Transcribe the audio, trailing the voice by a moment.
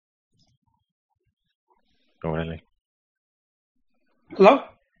Órale. Hello?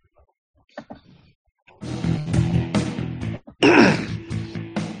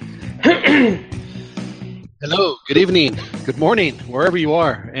 Hello, good evening, good morning, wherever you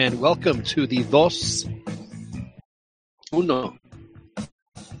are, and welcome to the Dos Uno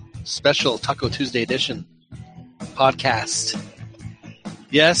special Taco Tuesday edition podcast.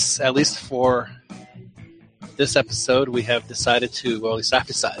 Yes, at least for this episode, we have decided to, well, at least I've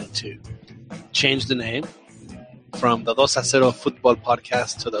decided to change the name from the Dos a Cero Futbol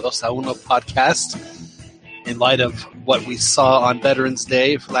podcast to the Dos a Uno podcast in light of what we saw on Veterans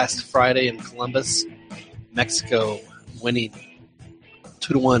Day last Friday in Columbus, Mexico winning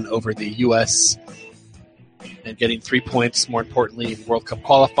 2-1 over the U.S. and getting 3 points, more importantly, in World Cup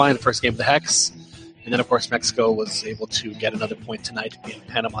qualifying, the first game of the Hex. And then, of course, Mexico was able to get another point tonight in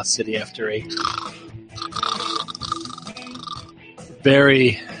Panama City after a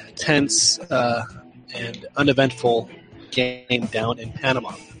very tense and uneventful game down in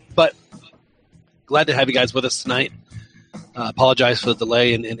Panama. But glad to have you guys with us tonight. Apologize for the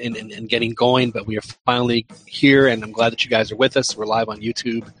delay in getting going, but we are finally here, and I'm glad that you guys are with us. We're live on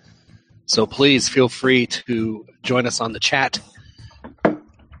YouTube. So please feel free to join us on the chat.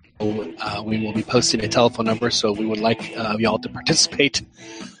 We will be posting a telephone number, so we would like y'all to participate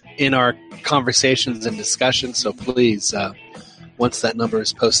in our conversations and discussions. So please, once that number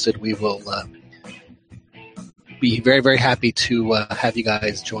is posted, we will be very, very happy to have you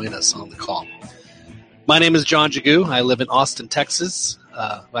guys join us on the call. My name is John Jagu. I live in Austin, Texas.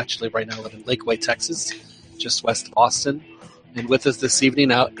 Actually, right now I live in Lakeway, Texas, just west of Austin. And with us this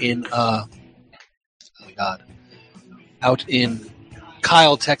evening out in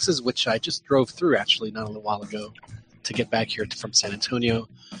Kyle, Texas, which I just drove through actually not a little while ago to get back here from San Antonio.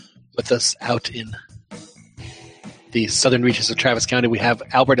 With us out in the southern reaches of Travis County, we have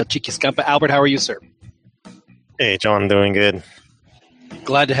Albert El Chiquiscampa. Albert, how are you, sir? Hey, John, doing good.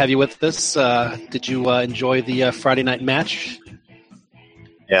 Glad to have you with us. Did you enjoy the Friday night match?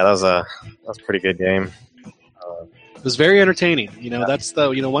 Yeah, that was a pretty good game. It was very entertaining. That's the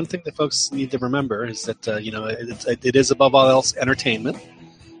one thing that folks need to remember is that it is above all else entertainment,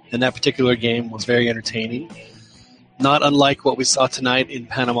 and that particular game was very entertaining. Not unlike what we saw tonight in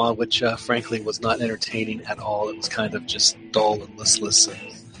Panama, which frankly was not entertaining at all. It was kind of just dull and listless,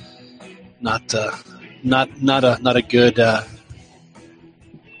 and not a good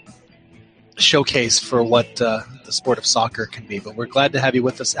showcase for what the sport of soccer can be. But we're glad to have you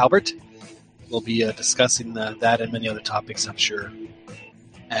with us, Albert. We'll be discussing that and many other topics, I'm sure,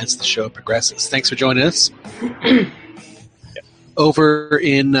 as the show progresses. Thanks for joining us. Over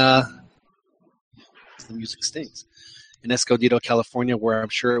in the music stings in Escondido, California, where I'm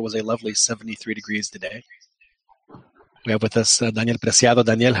sure it was a lovely 73 degrees today. We have with us Daniel Preciado.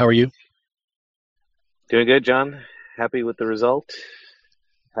 Daniel, how are you? Doing good, John. Happy with the result.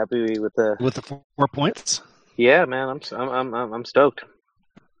 Happy with the 4 points. Yeah, man, I'm stoked.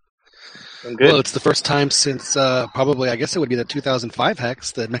 I'm good. Well, it's the first time since probably, I guess it would be the 2005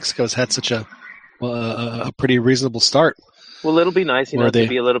 Hex that Mexico's had such a pretty reasonable start. Well, it'll be nice, to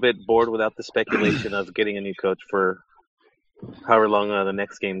be a little bit bored without the speculation of getting a new coach for however long the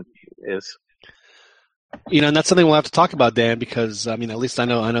next game is. And that's something we'll have to talk about, Dan, because at least I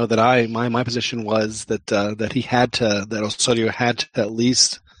know that my position was that he had to, that Osorio had to at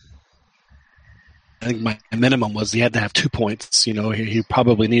least, I think my minimum was he had to have 2 points. He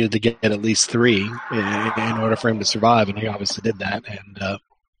probably needed to get at least 3 in order for him to survive, and he obviously did that. And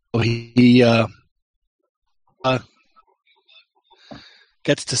he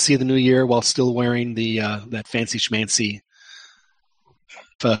gets to see the new year while still wearing the that fancy schmancy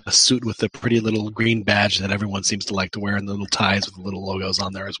suit with the pretty little green badge that everyone seems to like to wear, and the little ties with the little logos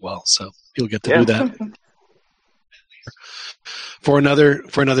on there as well. So he'll get to do that for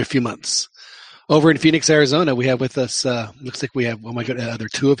another few months. Over in Phoenix, Arizona, we have with us, looks like we have, oh my God, are there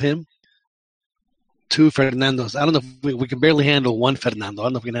 2 of him? 2 Fernandos. I don't know if we can barely handle 1 Fernando. I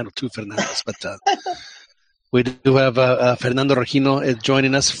don't know if we can handle 2 Fernandos, but we do have Fernando Regino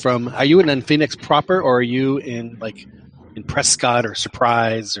joining us from, are you in Phoenix proper, or are you in Prescott or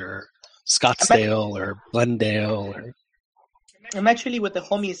Surprise or Scottsdale or Glendale? I'm actually with the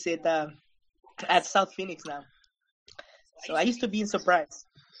homies at South Phoenix now. So I used to be in Surprise.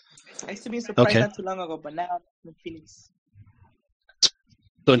 Okay. Not too long ago, but now I'm in Phoenix.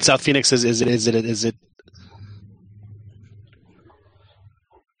 So in South Phoenix, is it?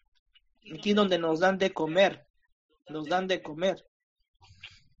 Aquí donde nos dan de comer.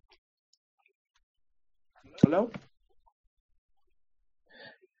 Hello?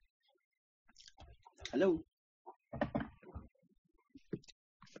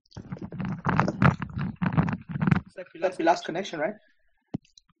 like we lost connection, right?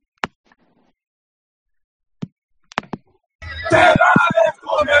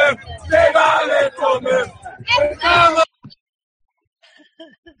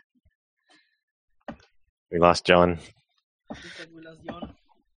 We lost John.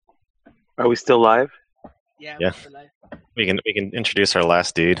 Are we still live? Yeah. Yeah. We're still live. We can introduce our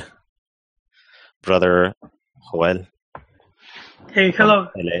last dude, brother Joel. Hey, hello.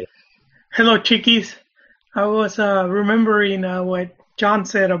 LA. Hello, Chiquis. I was remembering what John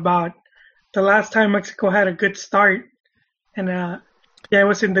said about the last time Mexico had a good start. And it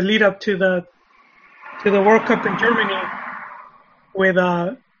was in the lead up to the World Cup in Germany with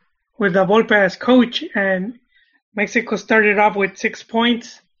the Volpe as coach, and Mexico started off with 6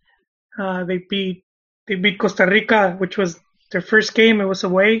 points. They beat Costa Rica, which was their first game. It was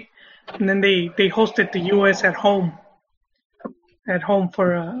away, and then they hosted the U.S. at home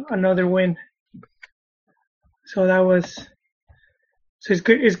for another win. So that was it's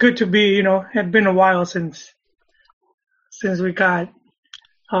good. It's good to be, it had been a while since we got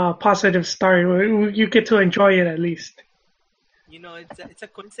a positive start. You get to enjoy it at least. It's a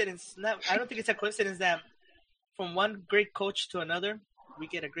coincidence. I don't think it's a coincidence that from one great coach to another, we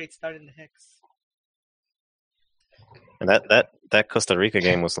get a great start in the Hex. And that Costa Rica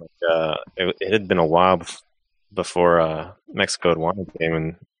game was like it had been a while before Mexico had won the game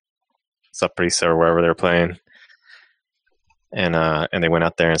in Saprissa or wherever they were playing, and they went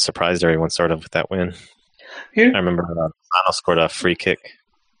out there and surprised everyone sort of with that win. I remember Lozano scored a free kick.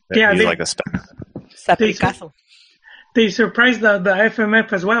 He's like a They surprised the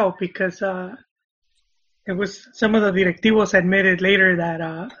FMF as well, because it was some of the directivos admitted later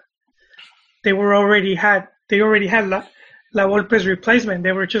that they already had La Volpe's replacement.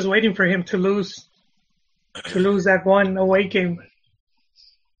 They were just waiting for him to lose that one away game.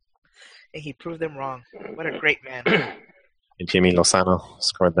 And he proved them wrong. What a great man. Jimmy Lozano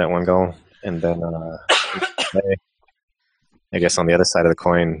scored that one goal, and then I guess on the other side of the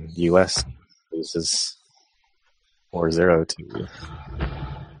coin, the U.S. loses 4-0 to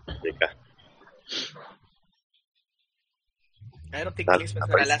Rica. I don't think Klinsmann's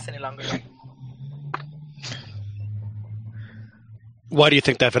going to last any longer. Why do you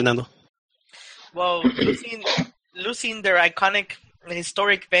think that, Fernando? Well, losing their iconic,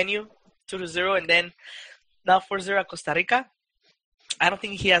 historic venue 2-0, and then now 4-0 at Costa Rica, I don't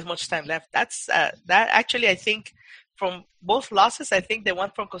think he has much time left. That's that actually, I think, from both losses, I think the one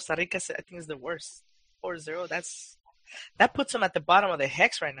from Costa Rica, I think, is the worst. 4-0. That puts him at the bottom of the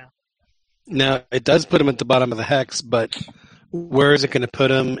Hex right now. No, it does put him at the bottom of the Hex, but where is it going to put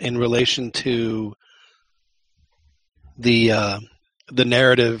him in relation to the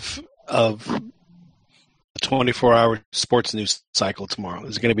narrative of the 24-hour sports news cycle tomorrow?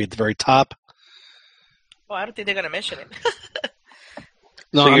 Is it going to be at the very top? Oh, I don't think they're going to mention it.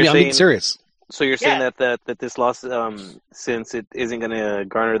 No, so I'm being serious. So you're saying that this loss, since it isn't going to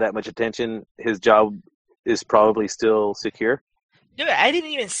garner that much attention, his job is probably still secure? Dude, I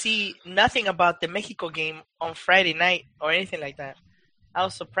didn't even see nothing about the Mexico game on Friday night or anything like that. I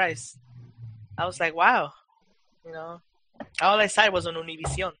was surprised. I was like, wow. All I saw was on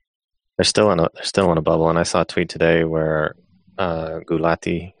Univision. They're still in a bubble, and I saw a tweet today where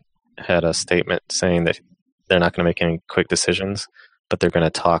Gulati had a statement saying that they're not going to make any quick decisions, but they're going to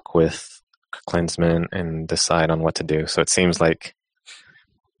talk with Klinsmann and decide on what to do. So it seems like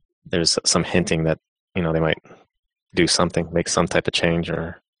there's some hinting that they might do something, make some type of change.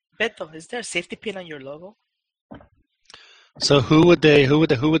 Or Beto, is there a safety pin on your logo? So who would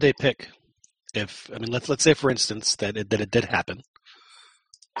they pick? Let's say, for instance, that it did happen.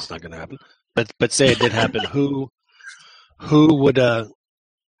 It's not going to happen, but say it did happen. Who would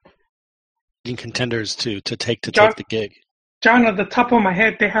contenders to take the gig? John, at the top of my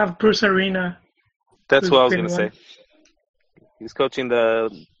head, they have Bruce Arena. That's what I was going to say. He's coaching the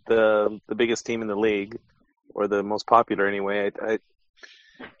biggest team in the league, or the most popular anyway.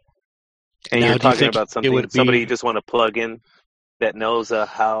 And you're talking about somebody you just want to plug in that knows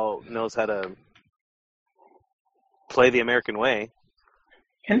how to play the American way.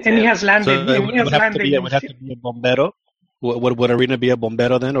 And he has landed. So it would have to be a bombero. Would Arena be a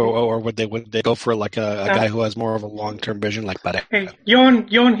bombero then, or would they go for like a guy who has more of a long-term vision, like Pareja? Hey,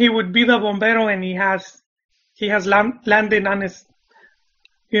 Yon, he would be the bombero, and he has landed on his,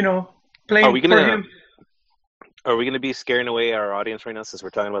 playing for him. Are we going to be scaring away our audience right now since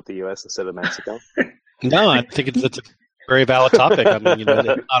we're talking about the U.S. instead of Mexico? No, I think it's a very valid topic. I mean,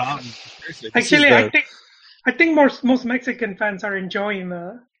 Actually, I think most Mexican fans are enjoying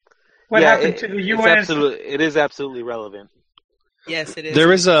what happened to the U.S. It is absolutely relevant. Yes, it is.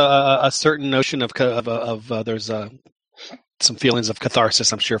 There is a certain notion of there's some feelings of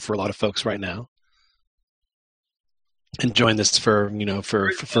catharsis, I'm sure, for a lot of folks right now. Enjoying this for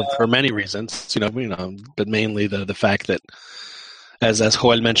many reasons, but mainly the fact that, as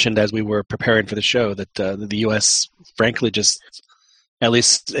Joel mentioned, as we were preparing for the show, that the U.S. frankly just, at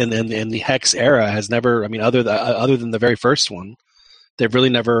least in the Hex era, has never. I mean, other than the very first one, they've really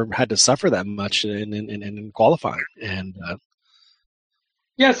never had to suffer that much in qualifying. And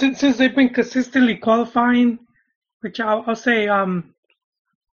yeah, since they've been consistently qualifying, which I'll say,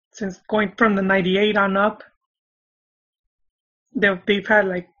 since going from the '98 on up, they've had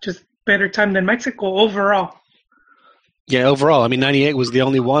like just better time than Mexico overall. Yeah, overall, I mean, '98 was the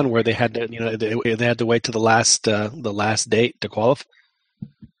only one where they had to, they had to wait to the last date to qualify.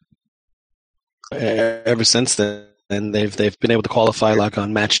 Ever since then, and they've been able to qualify like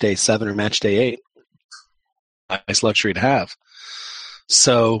on match day 7 or match day 8. Nice luxury to have.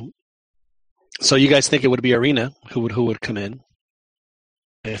 So you guys think it would be Arena who would come in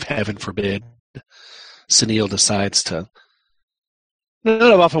if, heaven forbid, Sunil decides to.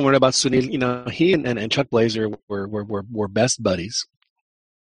 I've often worried about Sunil. He and Chuck Blazer were best buddies.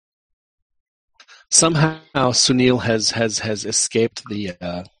 Somehow Sunil has escaped the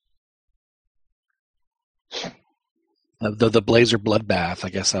Blazer bloodbath. I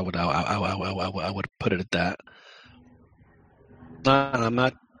guess I would put it at that. I'm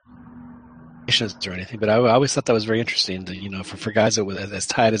not or anything, but I always thought that was very interesting. That for guys that were as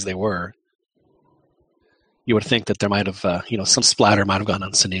tight as they were, you would think that there might have some splatter might have gone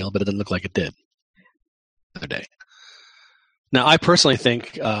on Sunil, but it didn't look like it did the other day. Now, I personally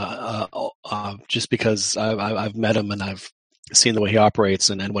think just because I've met him and I've seen the way he operates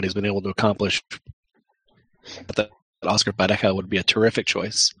and what he's been able to accomplish, that Oscar Pareja would be a terrific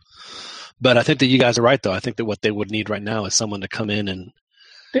choice. But I think that you guys are right, though. I think that what they would need right now is someone to come in and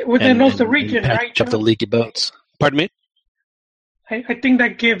knows the region, patch right? up the leaky boats. Pardon me? I think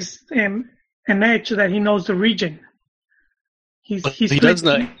that gives him an edge that he knows the region. He does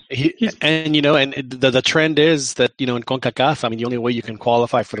know, and the trend is that in CONCACAF, I mean, the only way you can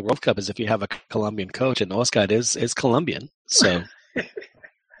qualify for the World Cup is if you have a Colombian coach, and Oscar is Colombian, so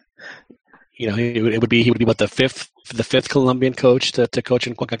he would be what the fifth Colombian coach to coach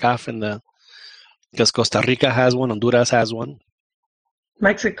in CONCACAF, because Costa Rica has one, Honduras has one,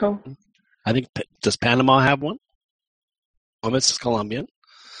 Mexico. I think, does Panama have one? It's Colombian.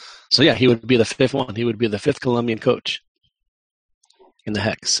 So yeah, he would be the fifth one. He would be the fifth Colombian coach in the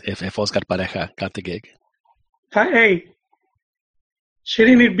Hex if Oscar Pareja got the gig. Hey,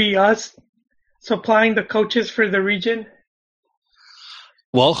 shouldn't it be us supplying the coaches for the region?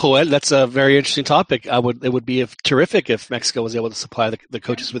 Well, Joel, that's a very interesting topic. It would be terrific if Mexico was able to supply the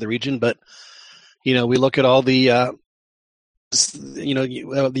coaches for the region, but we look at all the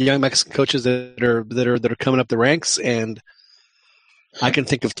the young Mexican coaches that are coming up the ranks, and I can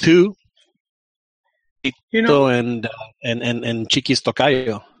think of two, and Chiquis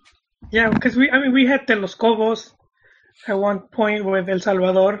Tocayo. Yeah, because we had De Los Cobos at one point with El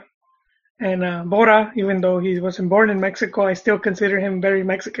Salvador, and Bora, even though he wasn't born in Mexico, I still consider him very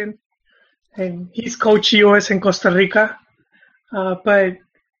Mexican, and he's coached US and Costa Rica. But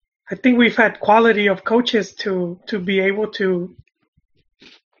I think we've had quality of coaches to be able to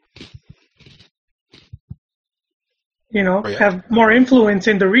have more influence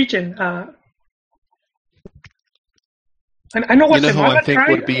in the region. And I know what who I think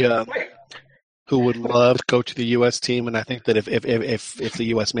would be who would love to coach the U.S. team, and I think that if the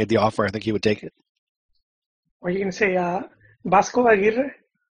U.S. made the offer, I think he would take it. Are you going to say Vasco Aguirre?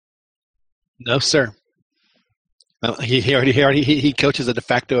 No, sir. He coaches a de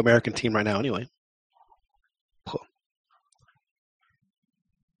facto American team right now, anyway. Cool.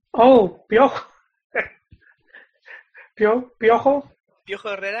 Oh, Piojo. Piojo? Piojo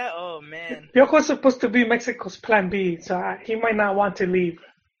Herrera? Oh, man. Piojo's supposed to be Mexico's plan B, so he might not want to leave.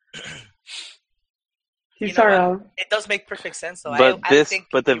 It does make perfect sense, though.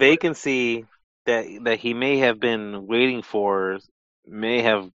 But the vacancy that he may have been waiting for may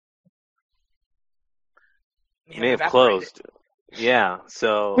have closed. Yeah,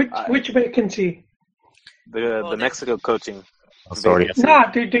 so which vacancy? The Mexico coaching. Sorry. No,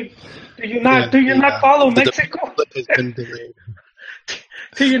 do you not follow Mexico? It's been delayed.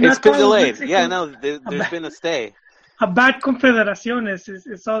 It's been delayed. Mexico? Yeah, no, there's been a stay. A bad confederation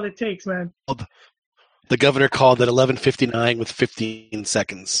is all it takes, man. The governor called at 11:59 with 15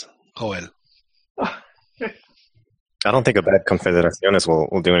 seconds. Joel. I don't think a bad confederaciones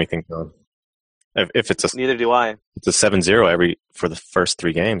will do anything to him. If it's neither do I. It's a 7-0 for the first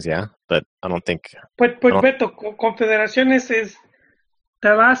 3 games, yeah. But I don't think. But Beto, confederaciones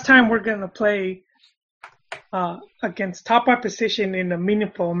the last time we're gonna play against top opposition in the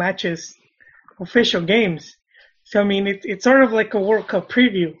meaningful matches, official games. So I mean, it's sort of like a World Cup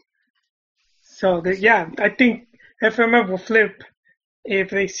preview. So I think FMF will flip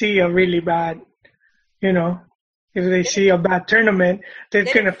if they see a really bad, if they see a bad tournament, they're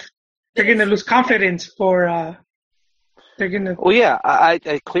gonna lose confidence for. They're gonna. Well, yeah,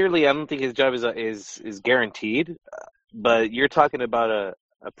 I clearly I don't think his job is guaranteed, but you're talking about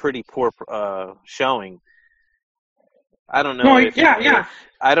a pretty poor showing. I don't know. No,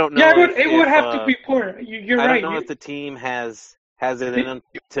 I don't know. Yeah, it would have to be poor. You're right. I don't know if the team has it in them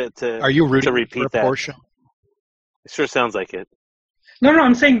to. Are you rooting to repeat for a that? poor show? It sure sounds like it. No,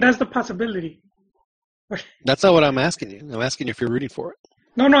 I'm saying that's the possibility. That's not what I'm asking you. I'm asking you if you're rooting for it.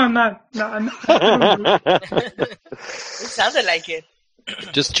 No, I'm not. No, I'm not. It sounded like it.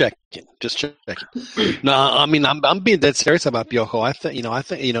 Just checking. No, I mean I'm being dead serious about Piojo. I think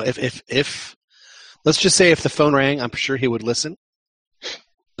if let's just say if the phone rang, I'm sure he would listen.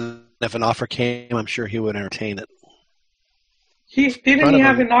 If an offer came, I'm sure he would entertain it. Didn't he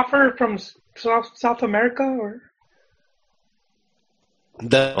have an offer from South America or?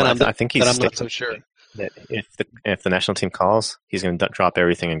 I think I'm not so sure. That if the national team calls, he's going to drop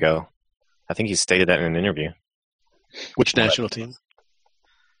everything and go. I think he stated that in an interview. Which national team?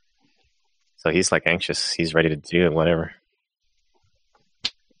 So he's like anxious. He's ready to do it, whatever.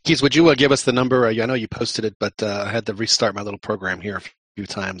 Keith, would you give us the number? I know you posted it, but I had to restart my little program here a few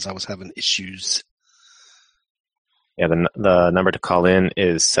times. I was having issues. Yeah, the number to call in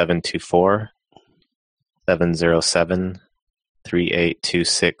is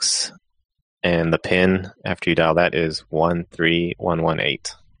 724-707-3826. And the PIN after you dial that is 13118.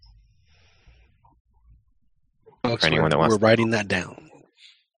 Folks, we're writing that down.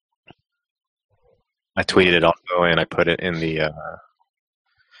 I tweeted it also, and I put it in the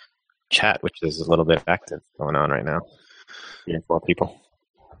chat, which is a little bit active going on right now. Yeah, 4 people.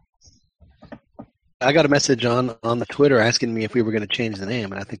 I got a message on the Twitter asking me if we were going to change the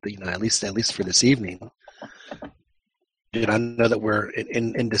name, and I think that at least for this evening. And I know that we're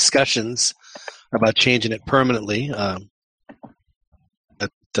in discussions about changing it permanently.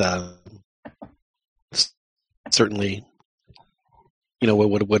 Certainly,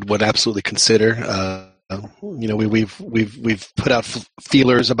 would absolutely consider. We've put out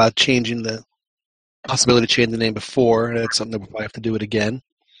feelers about changing the possibility to change the name before. And it's something that we'll probably have to do it again.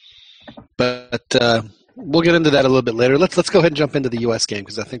 But we'll get into that a little bit later. Let's go ahead and jump into the U.S. game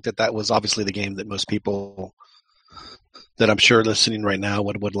because I think that was obviously the game that most people that I'm sure listening right now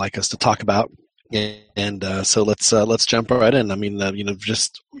would like us to talk about. And so let's jump right in. I mean,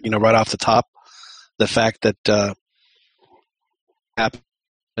 just right off the top, the fact that happened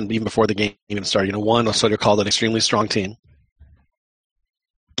even before the game even started. One, Osorio called an extremely strong team. I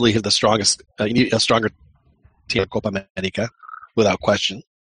believe the strongest, a stronger team in Copa America, without question.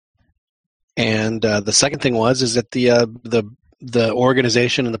 And the second thing is that the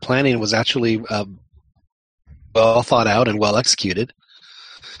organization and the planning was actually well thought out and well executed.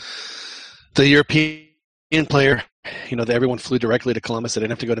 The European player, everyone flew directly to Columbus. They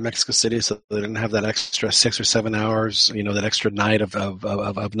didn't have to go to Mexico City, so they didn't have that extra 6 or 7 hours, that extra night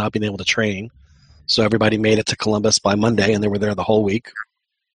of not being able to train. So everybody made it to Columbus by Monday, and they were there the whole week.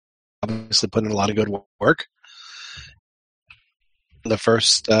 Obviously put in a lot of good work. In the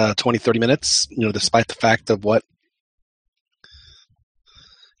first 20, 30 minutes, despite the fact of what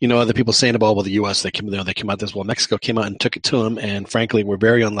other people saying about, the U.S., they came out this, Mexico came out and took it to them, and frankly, we're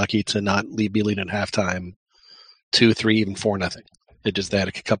very unlucky to not be leading at halftime 2, 3, even 4-0. It just, they had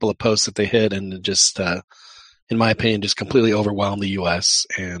a couple of posts that they hit, and it just, in my opinion, just completely overwhelmed the U.S.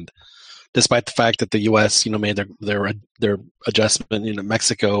 And despite the fact that the U.S., made their adjustment,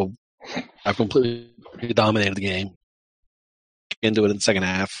 Mexico completely dominated the game into it in the second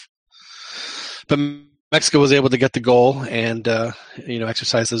half. But Mexico was able to get the goal and,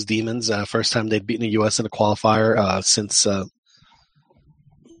 exercise those demons. First time they'd beaten the U.S. in a qualifier since at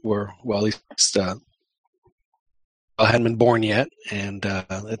least hadn't been born yet. And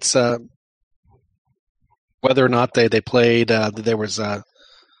it's whether or not they played, there was a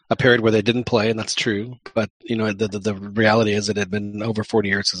period where they didn't play, and that's true. But, the reality is it had been over 40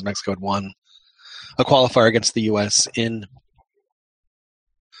 years since Mexico had won a qualifier against the U.S. in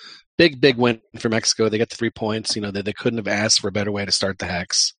big win for Mexico. They got the 3 points. They couldn't have asked for a better way to start the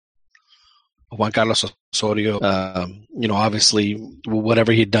Hex. Juan Carlos Osorio, obviously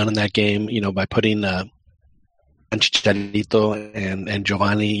whatever he'd done in that game, by putting Chicharito and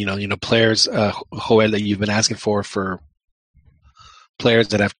Giovanni, players, Joel, that you've been asking for players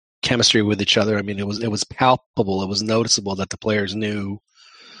that have chemistry with each other. I mean, it was palpable. It was noticeable that the players knew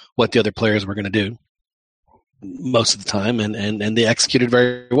what the other players were going to do most of the time, and they executed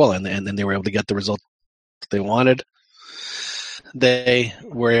very well, and they were able to get the result they wanted. They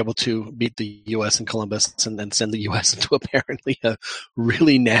were able to beat the U.S. in Columbus and then send the U.S. into apparently a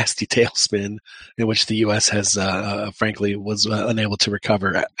really nasty tailspin in which the U.S. has, frankly, was unable to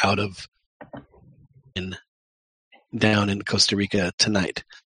recover out of down in Costa Rica tonight.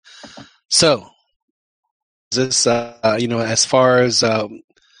 So, this, as far as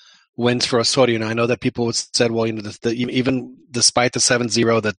wins for Osorio, I know that people said, well, even despite the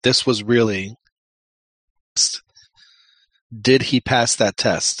 7-0, that this was really. Did he pass that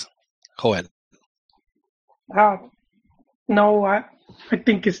test? Joel. No, I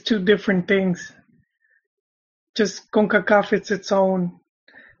think it's two different things. Just CONCACAF, it's its own.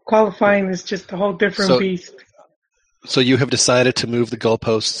 Qualifying is just a whole different beast. So you have decided to move the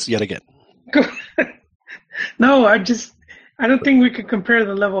goalposts yet again? No, I don't think we could compare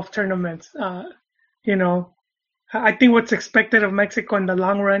the level of tournaments. I think what's expected of Mexico in the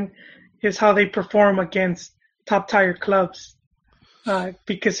long run is how they perform against top-tier clubs.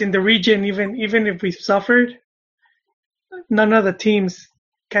 Because in the region, even if we've suffered, none of the teams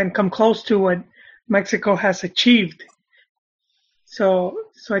can come close to what Mexico has achieved. So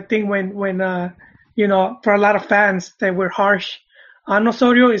I think when for a lot of fans that we're harsh on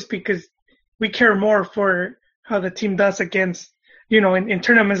Osorio is because we care more for how the team does against, in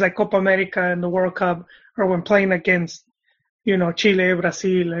tournaments like Copa America and the World Cup, or when playing against, Chile,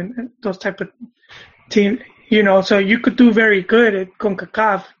 Brazil, and those type of teams. So you could do very good at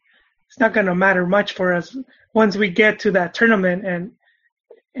CONCACAF. It's not going to matter much for us once we get to that tournament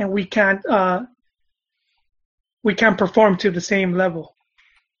and we can't perform to the same level.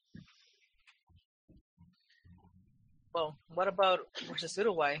 Well, what about versus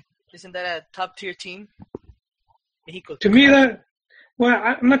Uruguay? Isn't that a top tier team? Mexico. To me, I'm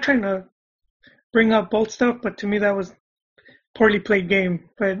not trying to bring up both stuff, but to me that was poorly played game.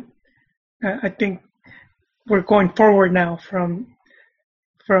 But I think we're going forward now from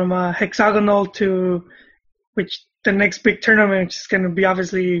hexagonal to which the next big tournament, which is going to be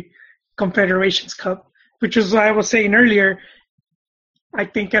obviously Confederations Cup, which is what I was saying earlier. I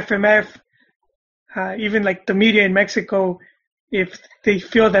think FMF, even like the media in Mexico, if they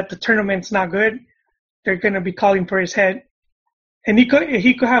feel that the tournament's not good, they're going to be calling for his head. And he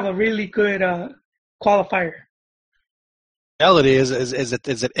could have a really good qualifier. The reality is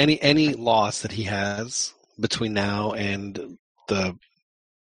that any loss that he has between now and the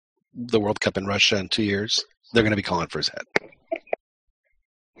World Cup in Russia in 2 years, they're going to be calling for his head.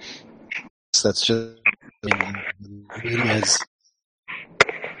 So that's just, media is,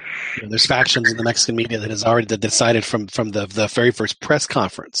 there's factions in the Mexican media that has already decided from the very first press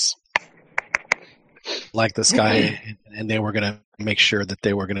conference, like this guy, and they were going to make sure that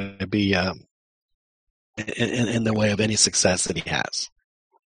they were going to be in the way of any success that he has.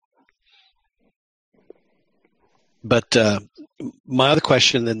 But my other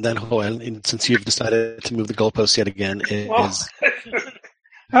question, and then Joel, since you've decided to move the goalpost yet again, is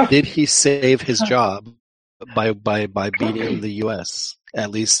did he save his job by beating the U.S.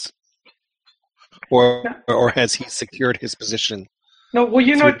 at least, or has he secured his position? No, well,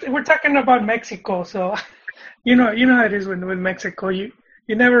 we're talking about Mexico, so you know how it is with Mexico. You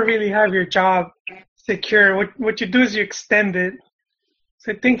never really have your job secure. What you do is you extend it.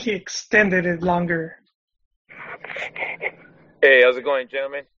 So I think he extended it longer. Hey, how's it going,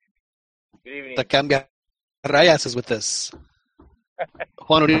 gentlemen? Good evening. The Cambia Rayas is with us.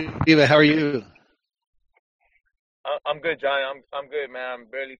 Juan Uribe, how are you? I'm good, John. I'm good, man. I'm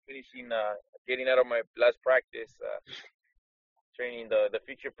barely finishing getting out of my last practice, training the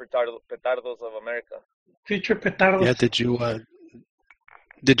future petardos of America. Future petardos. Yeah,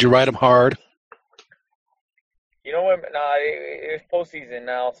 did you ride them hard? You know what? It's postseason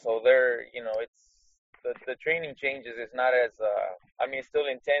now, so it's the training changes. It's not as it's still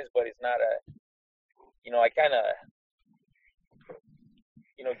intense, but it's not I kind of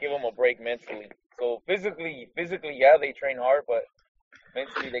give them a break mentally. So physically, yeah, they train hard, but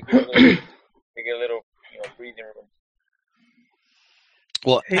mentally they get a little breathing room.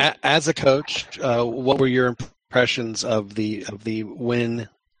 Well, as a coach, what were your impressions of the win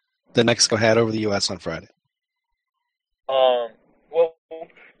that Mexico had over the U.S. on Friday? Well,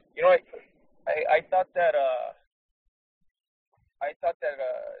 I thought that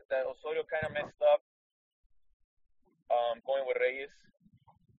that Osorio kind of messed up going with Reyes.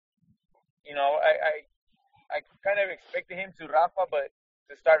 I kind of expected him to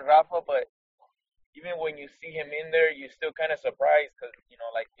start Rafa, but even when you see him in there, you're still kind of surprised because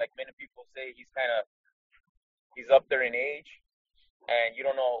like many people say he's up there in age. and you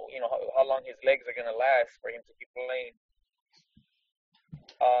don't know, how long his legs are gonna last for him to keep playing.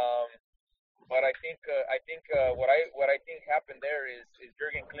 But I think what I think happened there is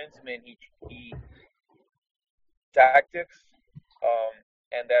Jurgen Klinsmann he tactics,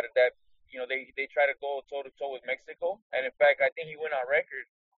 and that they try to go toe to toe with Mexico, and in fact I think he went on record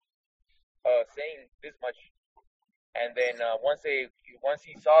saying this much. And then once he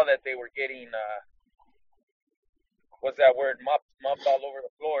saw that they were getting what's that word, mopped all over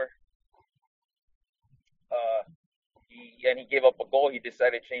the floor, he gave up a goal. He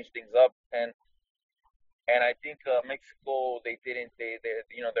decided to change things up, and I think Mexico, they didn't, their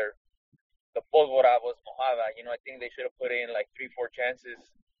the pólvora was mojada. I think they should have put in like 3-4 chances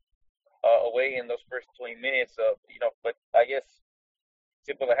away in those first 20 minutes of, but I guess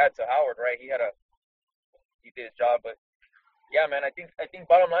tip of the hat to Howard, right? He did his job. But yeah, man, I think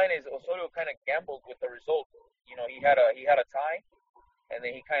bottom line is Osorio kind of gambled with the result. He had a tie, and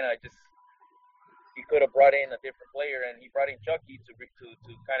then he kind of just, he could have brought in a different player, and he brought in Chucky to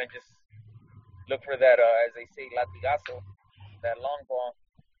kind of just look for that, as they say, latigazo, that long ball,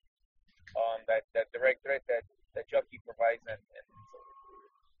 that direct threat that Chucky provides, and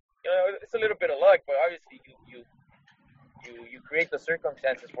it's a little bit of luck, but obviously you create the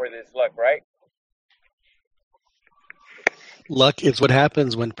circumstances for this luck, right? Luck is what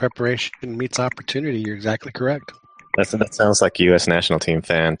happens when preparation meets opportunity. You're exactly correct. That sounds like U.S. national team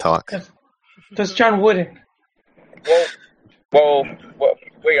fan talk. That's John Wooden. Well,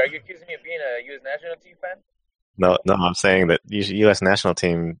 wait, are you accusing me of being a U.S. national team fan? No, I'm saying that U.S. national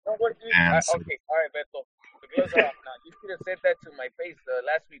team fans. Okay, all right, Beto. The gloves are off now. You should have said that to my face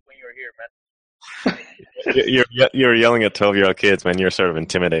last week when you were here, man. You're yelling at 12-year-old kids, man. You're sort of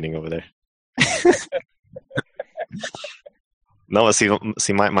intimidating over there. No, see,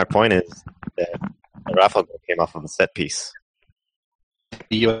 my point is that the Rafa goal came off of a set piece.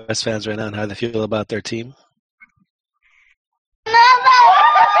 The U.S. fans right now and how they feel about their team.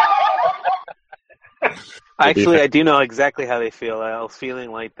 Actually, I do know exactly how they feel. I was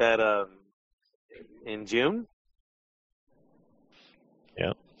feeling like that in June.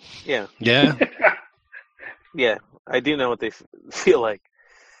 Yeah. Yeah. Yeah. Yeah, I do know what they feel like.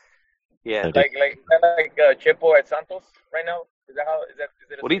 Yeah. Like Chepo at Santos right now. Is it?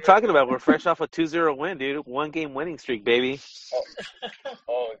 What are you talking about? We're fresh off a 2-0 win, dude. 1-game winning streak, baby.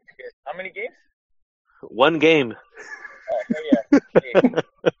 Oh, shit. How many games? 1 game. Oh, hell yeah.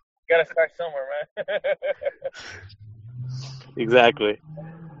 Gotta start somewhere, man. Exactly.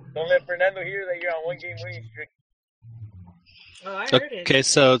 Don't let Fernando hear that you're on 1-game winning streak. Oh, I heard it. Okay,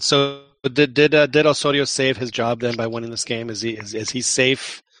 so did Osorio save his job then by winning this game? Is he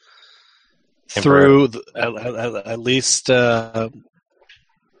safe through at least, or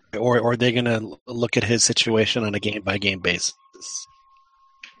are they going to look at his situation on a game by game basis?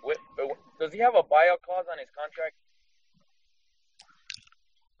 Does he have a buyout clause on his contract?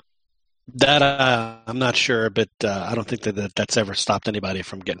 That I'm not sure, but I don't think that's ever stopped anybody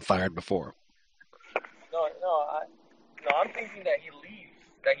from getting fired before. No, I'm thinking that he leaves,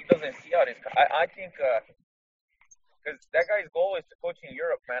 that he doesn't see out his. I think because that guy's goal is to coach in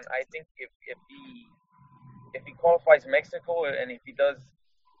Europe, man. I think if he qualifies Mexico and if he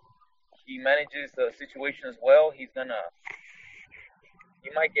manages the situation as well, he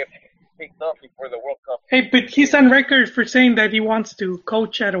might get picked up before the World Cup. Hey, but he's on record for saying that he wants to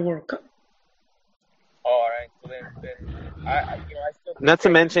coach at a World Cup. All right, so then I still. Not to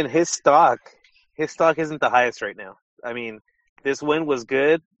mention his stock isn't the highest right now. I mean, this win was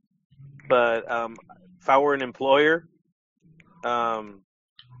good, but if I were an employer, and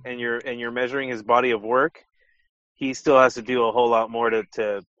you're measuring his body of work, he still has to do a whole lot more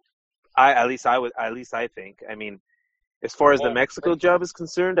to. At least I think. I mean, as far as the Mexico job is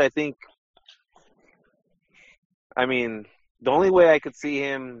concerned, I think. I mean, the only way I could see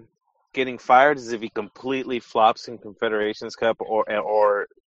him getting fired is if he completely flops in Confederations Cup, or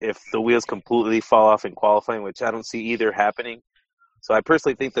if the wheels completely fall off in qualifying, which I don't see either happening. So I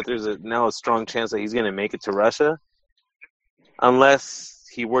personally think that there's now a strong chance that he's going to make it to Russia, unless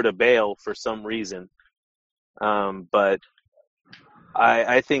he were to bail for some reason. But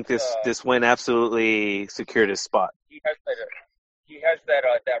I think this win absolutely secured his spot. He has that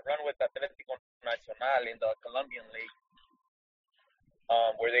run with Atlético Nacional in the Colombian league,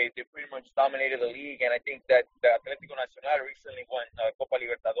 where they pretty much dominated the league, and I think that the Atlético Nacional recently won Copa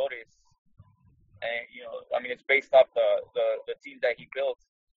Libertadores, and it's based off the team that he built,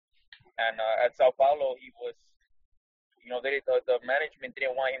 and at Sao Paulo he was, the management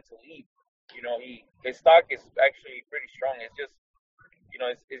didn't want him to leave. His stock is actually pretty strong. It's just,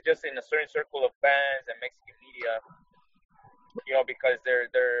 it's just in a certain circle of fans and Mexican media. because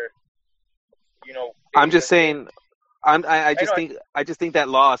they're I'm just saying. I know. just think that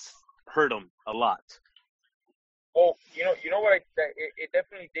loss hurt him a lot. Well, you know what? It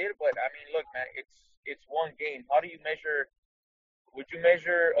definitely did. But I mean, look, man, it's one game. How do you measure? Would you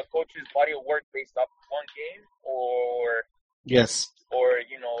measure a coach's body of work based off one game, or Yes.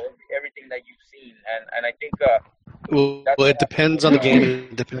 everything that you've seen? And I think Well, it depends on the game.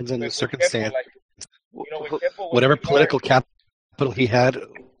 It depends on the circumstance. With Kepo, Whatever political capital he had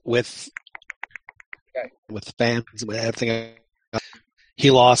with fans, with everything,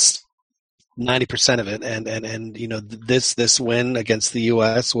 he lost 90% of it, and this win against the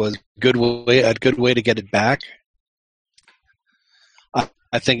U.S. was a good way to get it back.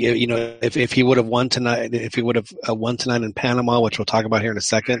 I think if he would have won tonight, in Panama, which we'll talk about here in a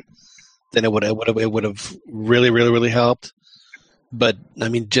second, then it would have really helped. But I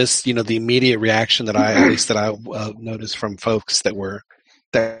mean, just the immediate reaction that I noticed from folks that were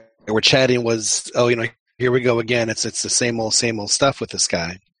chatting was, oh, here we go again. It's the same old stuff with this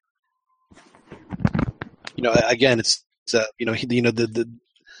guy. Again, it's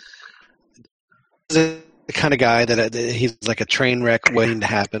the kind of guy that he's like a train wreck waiting to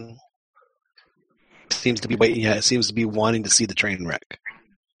happen. Seems to be waiting. Yeah, it seems to be wanting to see the train wreck.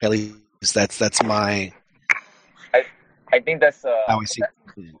 At least that's my. I think that's how I see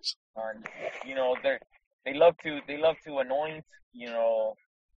things. They love to anoint. They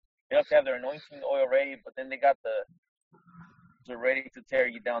have to have their anointing oil ready, but then they got they're ready to tear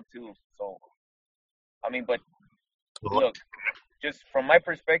you down too. So, I mean, but look, just from my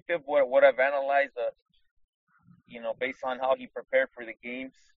perspective, what I've analyzed, based on how he prepared for the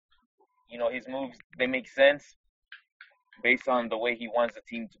games, his moves, they make sense based on the way he wants the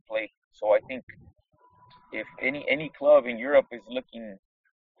team to play. So I think if any club in Europe is looking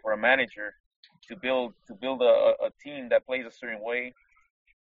for a manager to build a team that plays a certain way,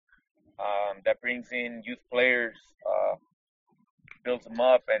 that brings in youth players, builds them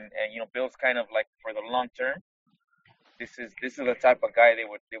up, and builds kind of like for the long term, this is the type of guy they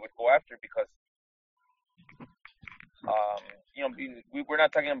would go after, because we're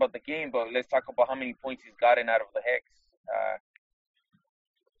not talking about the game, but let's talk about how many points he's gotten out of the Hex.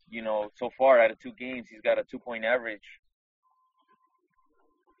 So far out of 2 games, he's got a 2-point average.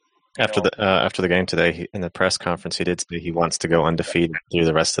 After the game today, in the press conference, he did say he wants to go undefeated through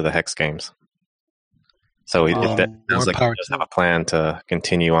the rest of the Hex games. So it feels like he does have a plan to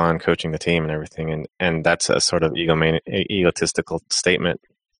continue on coaching the team and everything, and that's a sort of egotistical statement,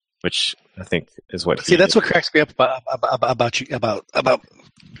 which I think is what. See, that's what cracks me up about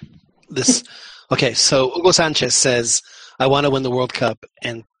this. Okay, so Hugo Sanchez says, "I want to win the World Cup,"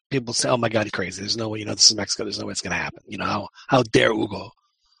 and people say, "Oh my God, he's crazy! There's no way. This is Mexico. There's no way it's going to happen." How dare Hugo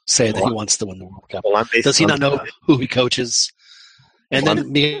say that he wants to win the World Cup? Does he not know who he coaches? And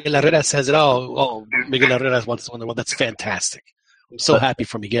then Miguel Herrera says it. Oh, Miguel Herrera wants to win the world. That's fantastic. I'm so happy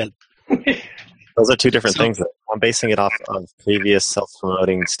for Miguel. Those are 2 different things. I'm basing it off of previous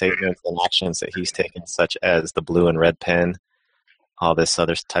self-promoting statements and actions that he's taken, such as the blue and red pen, all this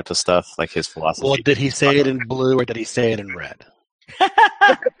other type of stuff, like his philosophy. Well, did he say it in blue or did he say it in red?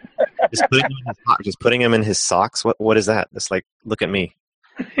 Just putting him in his socks. What is that? It's like, look at me.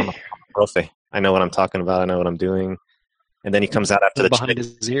 I'm a profe. I know what I'm talking about. I know what I'm doing. And then he comes out after the behind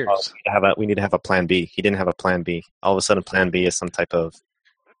his ears. We need to have a plan B. He didn't have a plan B. All of a sudden, plan B is some type of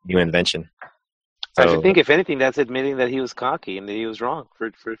new invention. So, I think, if anything, that's admitting that he was cocky and that he was wrong for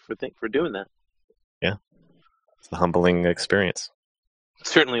doing that. Yeah, it's a humbling experience. It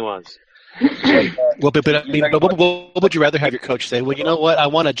certainly was. Well, what would you rather have your coach say? Well, you know what? I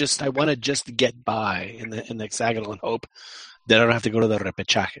want to just get by in the hexagonal and hope that I don't have to go to the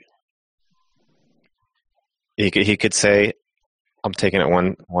repechaje. He could say, "I'm taking it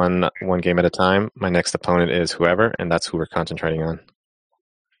one game at a time. My next opponent is whoever, and that's who we're concentrating on."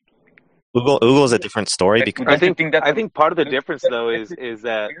 Ugo is a different story because I think part of the difference though is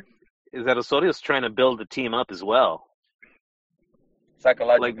that Osorio's trying to build the team up as well.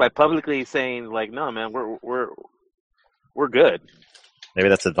 Psychologically, like by publicly saying, like, "No, man, we're good." Maybe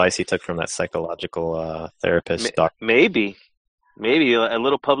that's advice he took from that psychological therapist. Maybe a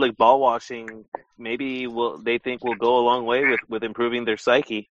little public ball washing. Maybe they think will go a long way with improving their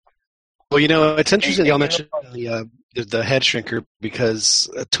psyche. Well, it's interesting y'all mentioned the head shrinker because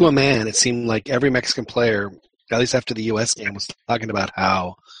to a man, it seemed like every Mexican player, at least after the U.S. game, was talking about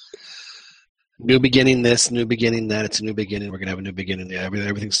how new beginning this, new beginning that. It's a new beginning. We're gonna have a new beginning. Yeah,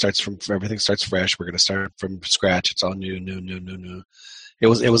 everything starts fresh. We're gonna start from scratch. It's all new. It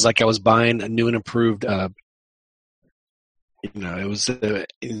was like I was buying a new and improved.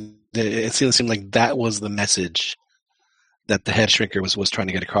 It seemed like that was the message that the head shrinker was trying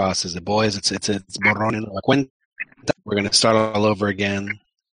to get across is that, boys, it's borrón en la cuenta. We're going to start all over again.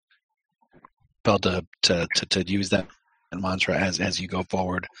 To use that mantra as you go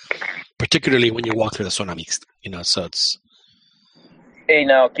forward, particularly when you walk through the zona mixta. So it's. Hey,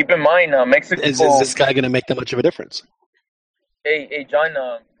 now keep in mind, Mexico. Is this guy going to make that much of a difference? Hey, John.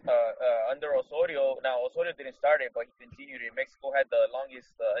 Under Osorio, now Osorio didn't start it, but he continued it. Mexico had the longest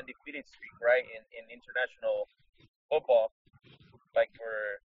undefeated streak, right, in international football. Like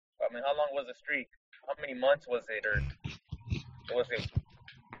how long was the streak? How many months was it, or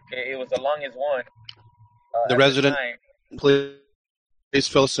it was the longest one. The resident, please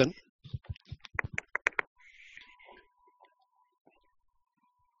fill us in.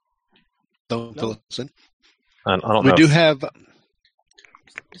 Don't fill us in. I don't we know. do have.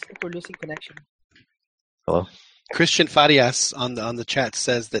 I think we're losing connection. Hello? Christian Farias on the chat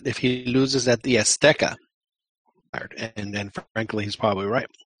says that if he loses at the Azteca, and frankly, he's probably right.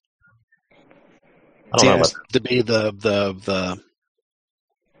 I don't know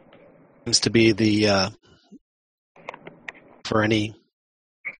Seems to be the for any,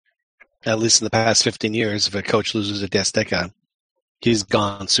 at least in the past 15 years, if a coach loses at the Azteca, he's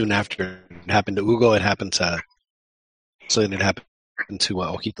gone soon after. It happened to Hugo. It happened to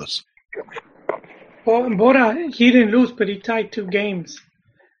Ojitos. Well, Bora, he didn't lose, but he tied 2 games,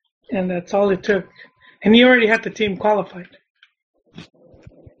 and that's all it took. And he already had the team qualified.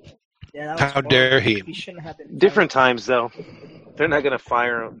 Yeah, How dare he? He shouldn't have been. Different times, though. They're not going to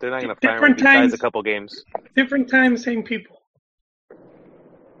fire him. They're not going to fire him when he ties a couple games. Different times, same people.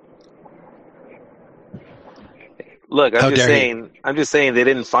 Look, I'm just saying they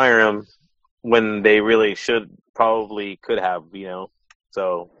didn't fire him when they really probably could have,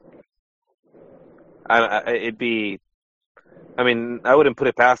 So it'd be. I mean, I wouldn't put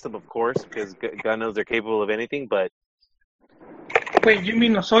it past them, of course, because God knows they're capable of anything. But wait, you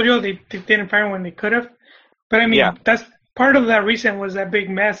mean Osorio? They didn't fire him when they could have? But I mean, that's part of that reason was that big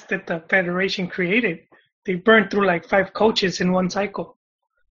mess that the federation created. They burned through like 5 coaches in one cycle.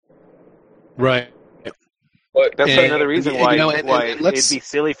 Right. That's another reason why it'd be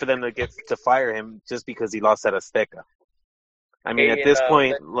silly for them to fire him just because he lost at Azteca. I mean, at this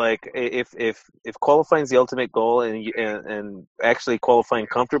point, like if qualifying is the ultimate goal and actually qualifying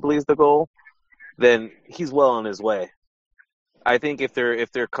comfortably is the goal, then he's well on his way. I think if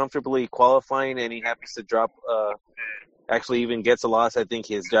they're comfortably qualifying and he happens to drop, actually even gets a loss, I think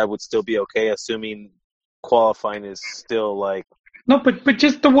his job would still be okay, assuming qualifying is still like. No, but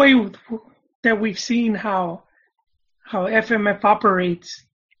just the way that we've seen how FMF operates,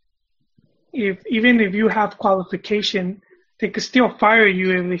 even if you have qualification, they could still fire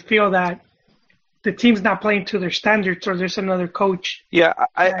you if they feel that the team's not playing to their standards or there's another coach. Yeah,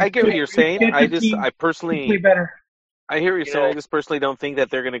 I get what you're saying. I personally play better. I hear what you're saying. I just personally don't think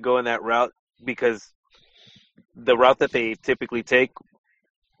that they're going to go in that route because the route that they typically take,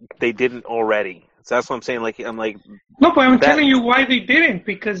 they didn't already. So that's what I'm saying. No, but I'm telling you why they didn't,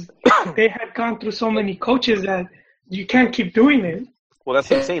 because they had gone through so many coaches that you can't keep doing it. Well, that's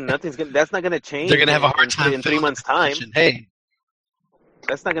what I'm saying. That's not going to change. They're going to have a hard time in 3 months' time. Hey,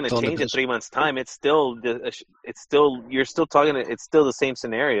 that's not going to change in 3 months' time. It's still you're still talking. It's still the same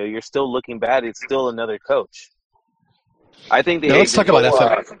scenario. You're still looking bad. It's still another coach. I think let's talk about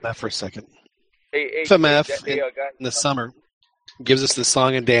FMF for a second. FMF in the summer gives us the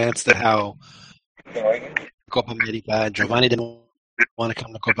song and dance that how Copa America and Giovanni didn't want to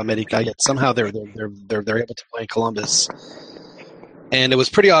come to Copa America, yet somehow they're able to play in Columbus. And it was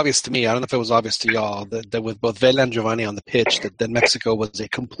pretty obvious to me, I don't know if it was obvious to y'all, that with both Vela and Giovanni on the pitch, that Mexico was a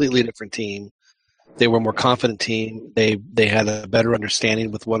completely different team. They were a more confident team. They had a better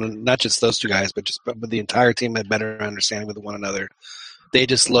understanding with not just those 2 guys, but the entire team had better understanding with one another. They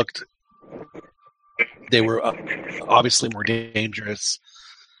just looked. They were obviously more dangerous.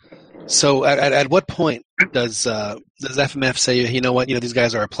 So at what point does FMF say, you know what, these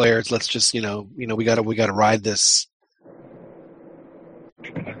guys are our players. Let's just we got to ride this.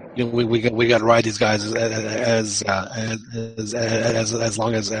 We got to ride these guys as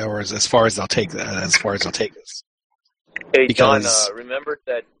long as or as far as they'll take us. Hey, John, remember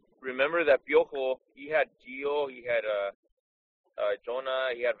that Piojo, he had Gio, he had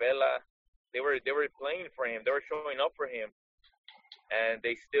Jonah, he had Vela. They were playing for him. They were showing up for him, and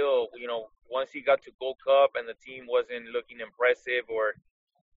they still, once he got to Gold Cup and the team wasn't looking impressive, or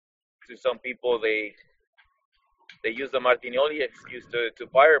to some people they used the Martinelli excuse to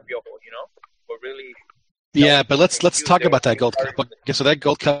fire Piojo, but really. Yeah, but let's talk about that Gold Cup. Okay, so that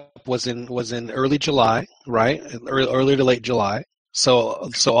Gold Cup was in early July, right? Early to late July.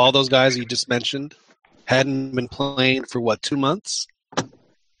 So all those guys you just mentioned hadn't been playing for, 2 months?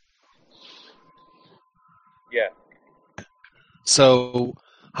 Yeah. So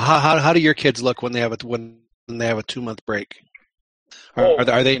how do your kids look when they have a 2-month break? Are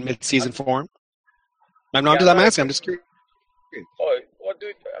they in mid-season form? I'm asking. I'm just curious. Oh, well,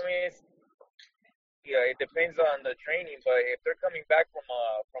 dude. I mean, it depends on the training, but if they're coming back from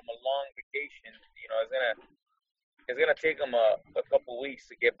a long vacation, it's gonna take them a couple weeks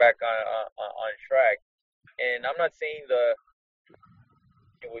to get back on track. And I'm not saying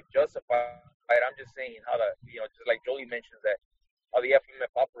it would justify it. I'm just saying how just like Joey mentions that how the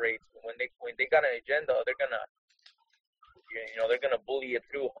FMF operates. When they got an agenda, they're gonna bully it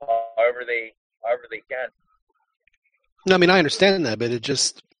through however they can. No, I mean I understand that, but it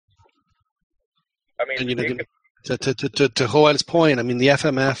just. I mean, to Joel's point, I mean the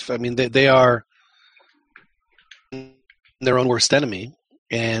FMF. I mean they are their own worst enemy,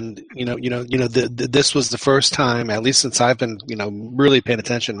 and this was the first time, at least since I've been really paying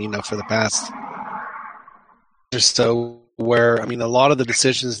attention, for the past or so, where I mean a lot of the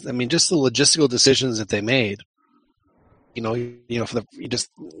decisions, I mean just the logistical decisions that they made,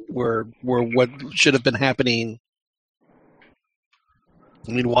 were what should have been happening.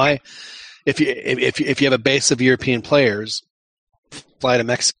 I mean, why? If you have a base of European players, fly to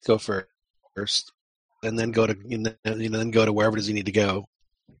Mexico first, and then go to then go to wherever it is you need to go.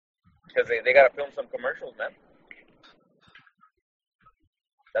 Because they got to film some commercials, man.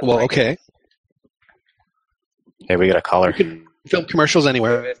 Well, okay. Hey, we got a caller. You can film commercials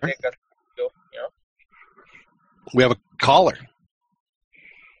anywhere. We have a caller.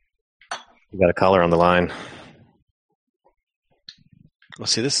 We got a caller on the line. Well,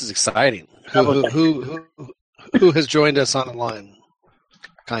 see, this is exciting. Who has joined us on the line,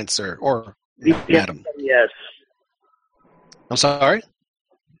 kind sir, or madam? Yes. I'm sorry?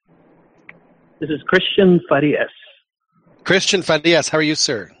 This is Christian Farias. Christian Farias, how are you,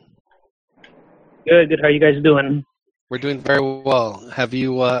 sir? Good. How are you guys doing? We're doing very well. Have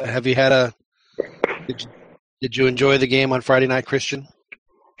you had a? Did you enjoy the game on Friday night, Christian?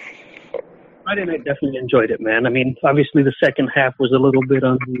 Friday night definitely enjoyed it, man. I mean, obviously the second half was a little bit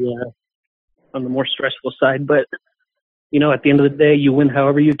on the more stressful side, but at the end of the day, you win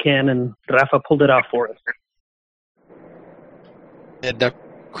however you can, and Rafa pulled it off for us. And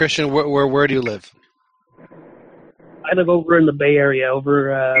Christian, where do you live? I live over in the Bay Area,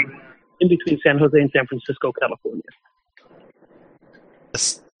 over in between San Jose and San Francisco, California.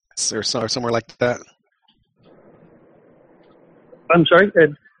 Or somewhere like that. I'm sorry.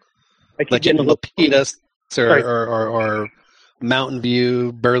 I keep like in getting a Milpitas or Mountain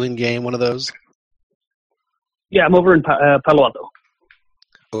View, Burlingame, one of those. Yeah, I'm over in Palo Alto.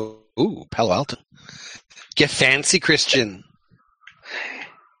 Ooh, Palo Alto. Get fancy, Christian.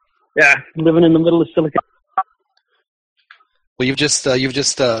 Yeah, living in the middle of Silicon. Well, you've just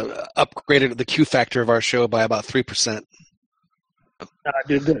upgraded the Q factor of our show by about 3%.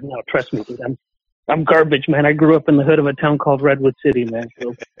 Dude, no, trust me, dude. I'm garbage, man. I grew up in the hood of a town called Redwood City, man.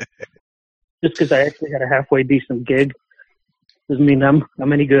 So just because I actually had a halfway decent gig doesn't mean I'm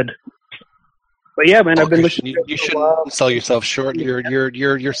any good. But yeah, man, I've been listening. You shouldn't sell yourself short.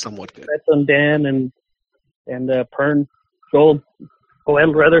 You're somewhat good. That's on Dan and Pern, Joel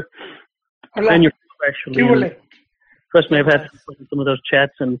rather, and your actually. Trust me, I've had some of those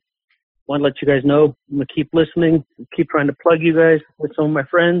chats, and want to let you guys know I'm gonna keep listening, keep trying to plug you guys with some of my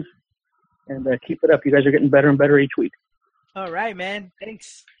friends, and keep it up. You guys are getting better and better each week. All right, man.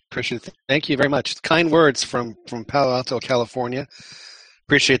 Thanks. Christian, thank you very much. Kind words from Palo Alto, California.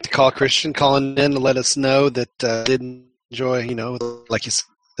 Appreciate the call, Christian, calling in to let us know that did enjoy, like you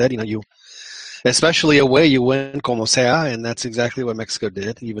said, you, especially away, you win como sea, and that's exactly what Mexico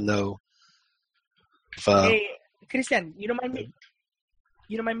did, even though. Hey, Christian, you don't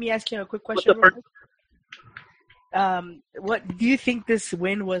mind me asking a quick question? What do you think this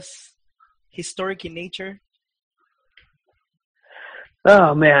win was historic in nature?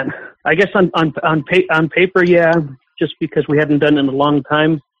 Oh man, I guess on paper, yeah. Just because we hadn't done it in a long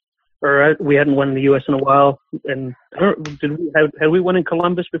time, or we hadn't won in the U.S. in a while, and had we won in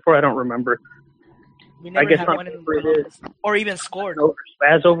Columbus before? I don't remember. We never had one in Columbus, or even scored.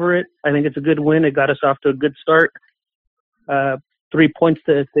 Spaz over it. I think it's a good win. It got us off to a good start. 3 points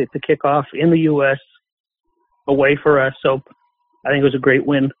to kick off in the U.S. away for us. So I think it was a great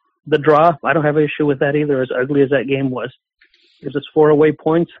win. The draw, I don't have an issue with that either, as ugly as that game was. Gives us 4 away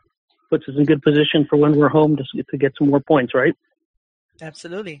points, puts us in good position for when we're home to get some more points, right?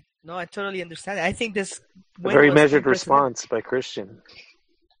 Absolutely. No, I totally understand. I think this a very measured response by Christian.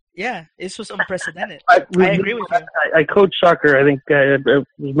 Yeah, this was unprecedented. I agree with you. I coach soccer. I think I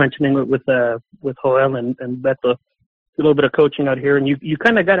was mentioning it with Joel and Beto. A little bit of coaching out here, and you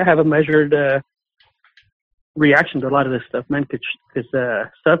kind of got to have a measured reaction to a lot of this stuff, man, because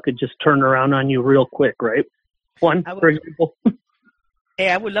stuff could just turn around on you real quick, right? For example. Hey,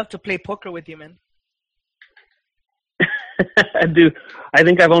 I would love to play poker with you, man. I do. I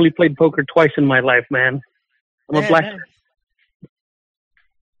think I've only played poker twice in my life, man. I'm a black.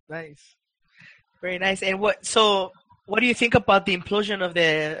 Nice. Very nice. And what do you think about the implosion of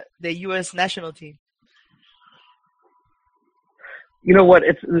the U.S. national team? You know what?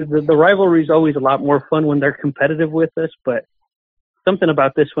 It's the rivalry is always a lot more fun when they're competitive with us, but something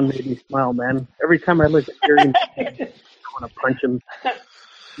about this one made me smile, man. Every time I look at Jurgen, I want to punch him.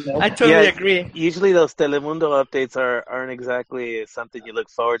 You know? I totally agree. Usually those Telemundo updates aren't exactly something you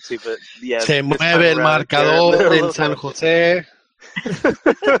look forward to, but yeah. Se mueve el marcador en San Jose.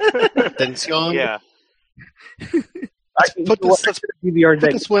 Tensión. Yeah. Let's put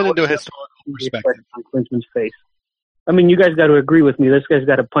this one into a historical perspective. On Klinsmann's face. I mean, you guys got to agree with me. This guy's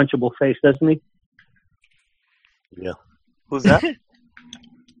got a punchable face, doesn't he? Yeah. Who's that?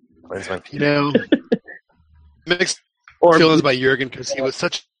 You know, mixed feelings by Jurgen because he was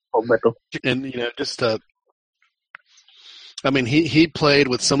such, and you know, just I mean, he played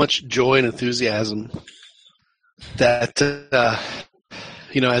with so much joy and enthusiasm that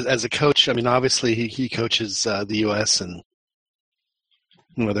you know, as a coach, I mean, obviously he coaches the U.S. and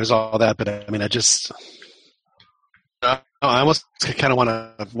you know, there's all that, but I mean, I almost kind of want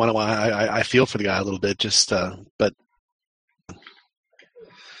to. I feel for the guy a little bit, just but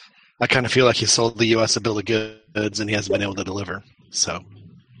I kind of feel like he sold the U.S. a bill of goods and he hasn't been able to deliver. So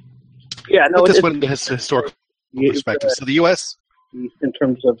yeah, no, put this one into his historical perspective. So the U.S. in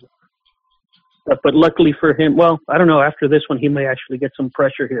terms of, but luckily for him, well, I don't know. After this one, he may actually get some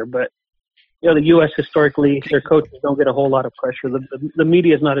pressure here, but you know, the U.S. historically, their coaches don't get a whole lot of pressure. The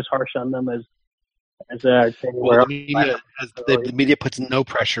media is not as harsh on them as well, the media puts no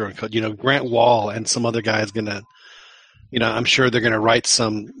pressure on coach. You know, Grant Wall and some other guy is gonna, you know, I'm sure they're gonna write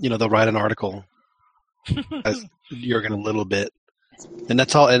some. You know, they'll write an article as Jurgen a little bit, and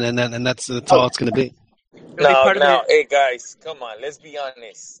that's all. And that's all it's gonna be. Now, hey guys, come on, let's be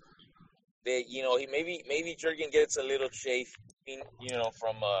honest. You know, maybe Jurgen gets a little chafe, you know,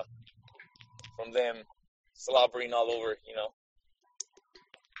 from them slobbering all over, you know.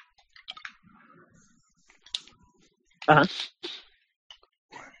 Uh-huh.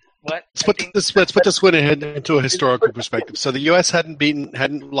 What? Let's put this one into a historical perspective. So the U.S.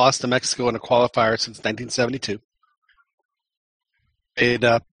 hadn't lost to Mexico in a qualifier since 1972. They'd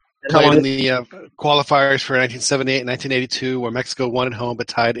played in the qualifiers for 1978 and 1982, where Mexico won at home but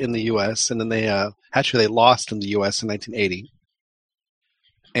tied in the U.S. And then they lost in the U.S. in 1980.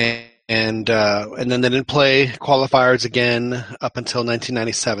 And then they didn't play qualifiers again up until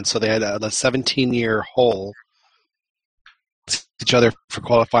 1997. So they had a 17-year hole each other for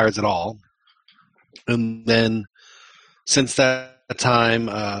qualifiers at all. And then since that time,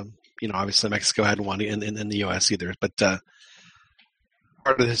 you know, obviously Mexico hadn't won in the U.S. either. But part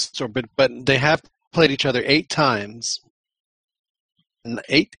of this, but they have played each other 8 times. And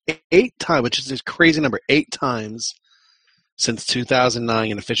eight times, which is a crazy number, 8 times since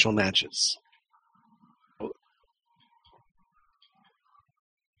 2009 in official matches.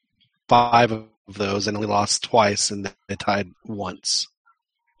 5 of those, and only lost twice, and they tied once.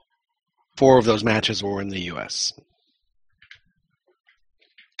 4 of those matches were in the U.S.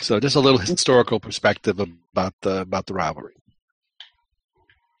 So just a little historical perspective about the rivalry.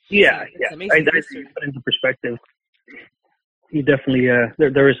 Yeah. I put into perspective. You definitely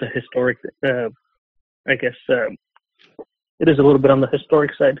there is a historic. I guess it is a little bit on the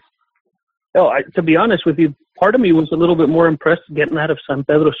historic side. Oh, to be honest with you, part of me was a little bit more impressed getting out of San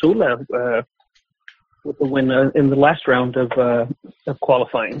Pedro Sula with the win in the last round of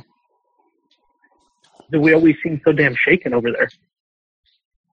qualifying. We always seem so damn shaken over there.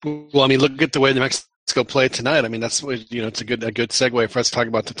 Well, I mean, look at the way New Mexico played tonight. I mean, that's, you know, it's a good segue for us to talk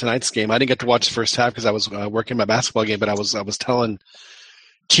about tonight's game. I didn't get to watch the first half because I was working my basketball game, but I was telling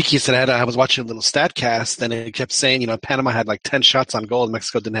Chiquis that I was watching a little StatCast, and it kept saying, you know, Panama had like 10 shots on goal, and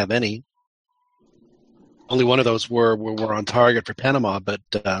Mexico didn't have any. Only one of those were on target for Panama, but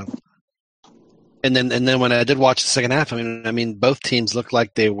and then when I did watch the second half, I mean both teams looked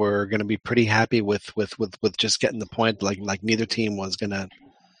like they were going to be pretty happy with just getting the point. Like neither team was going to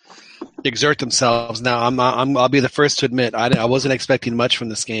exert themselves. Now I'll be the first to admit I wasn't expecting much from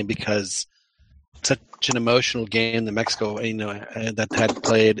this game because such an emotional game that Mexico, you know, that had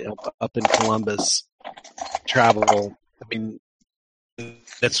played up in Columbus, travel. I mean,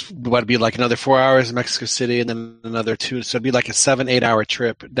 that's what would be like another 4 hours in Mexico City, and then another 2. So it'd be like a 7-8 hour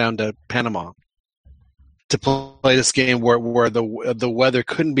trip down to Panama to play this game where the weather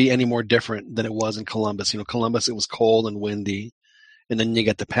couldn't be any more different than it was in Columbus. Columbus, it was cold and windy, and then you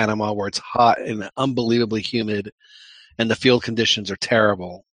get to Panama where it's hot and unbelievably humid, and the field conditions are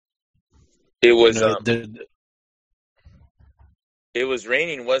terrible. It was it was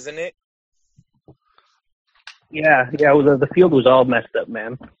raining, wasn't it? Yeah. The field was all messed up,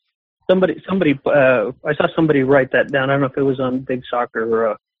 man. Somebody. I saw somebody write that down. I don't know if it was on Big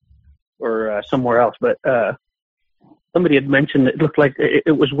Soccer or somewhere else, but somebody had mentioned it looked like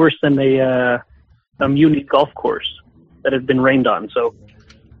it was worse than a Muni golf course that had been rained on. So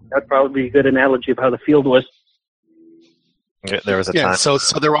that'd probably be a good analogy of how the field was. Yeah, there was a time. So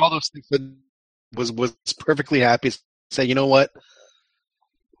there were all those things that was perfectly happy to say, you know what,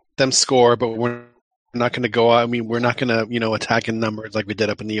 them score, but we're not going to go out. I mean, we're not going to, attack in numbers like we did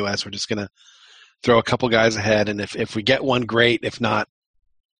up in the U.S. We're just going to throw a couple guys ahead, and if we get one, great. If not,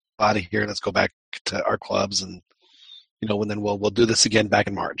 out of here. Let's go back to our clubs, and and then we'll do this again back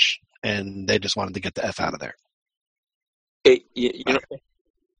in March. And they just wanted to get the F out of there. Hey,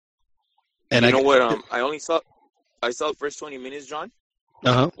 And I saw the first 20 minutes, John.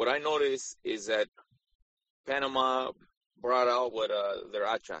 Uh-huh. What I noticed is that Panama brought out their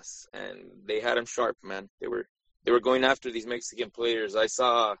achas, and they had them sharp, man. They were going after these Mexican players. I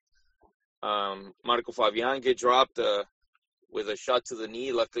saw Marco Fabian get dropped with a shot to the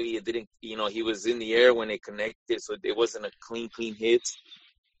knee. Luckily, it didn't. He was in the air when it connected, so it wasn't a clean hit.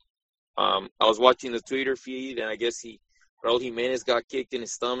 I was watching the Twitter feed, and I guess Raul Jimenez got kicked in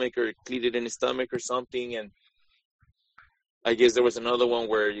his stomach or cleated in his stomach or something, and I guess there was another one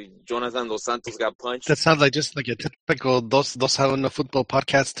where Jonathan Dos Santos got punched. That sounds like just like a typical Dos Having a Football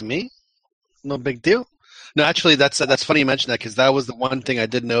podcast to me. No big deal. No, actually, that's funny you mentioned that, because that was the one thing I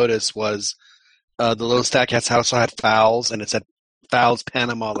did notice was the little stack also had fouls, and it said fouls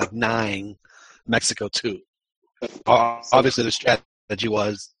Panama 9, Mexico 2. Obviously, the strategy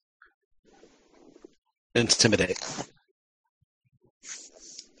was intimidate.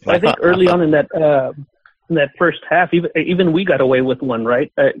 I think early on in that first half, even we got away with one, right?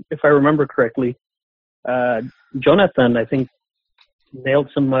 If I remember correctly, Jonathan, I think, nailed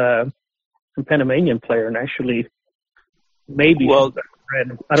some Panamanian player, and actually maybe. Well, I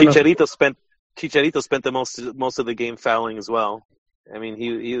don't Chicharito spent the most of the game fouling as well. I mean,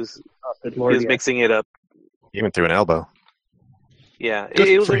 he was mixing it up. Even through an elbow. Yeah,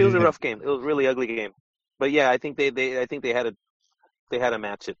 it was a rough game. It was a really ugly game. But yeah, I think they had to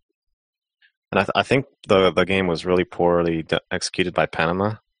match it. And I think the game was really poorly executed by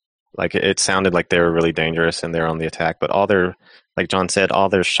Panama. It sounded like they were really dangerous and they were on the attack, but like John said, all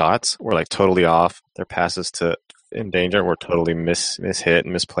their shots were totally off. Their passes in danger were totally mishit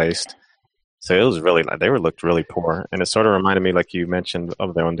and misplaced. So it was really they looked really poor, and it sort of reminded me, like you mentioned,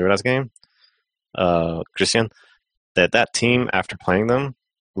 of the Honduras game, Christian, that team after playing them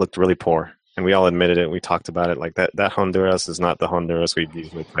looked really poor, and we all admitted it. We talked about it. That Honduras is not the Honduras we've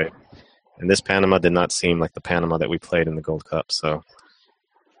usually played. And this Panama did not seem like the Panama that we played in the Gold Cup. So,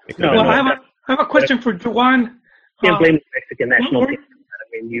 I have a question for Juan. Can't blame the Mexican national team. I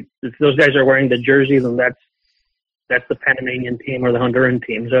mean, if those guys are wearing the jersey, then that's the Panamanian team or the Honduran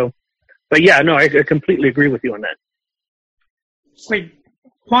team. So, but yeah, no, I completely agree with you on that. Wait,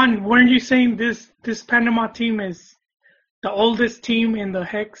 Juan, weren't you saying this Panama team is the oldest team in the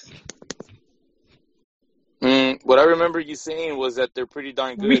Hex? What I remember you saying was that they're pretty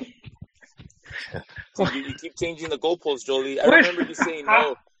darn good. So you keep changing the goalposts, Jolie. I remember you saying,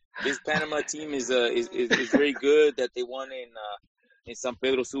 no, this Panama team is very good, that they won in San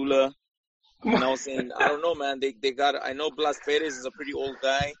Pedro Sula. And I was saying, I don't know, man. They got. I know Blas Perez is a pretty old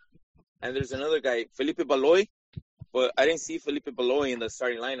guy, and there's another guy, Felipe Baloy, but I didn't see Felipe Baloy in the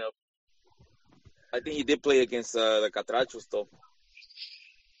starting lineup. I think he did play against the Catrachos, though.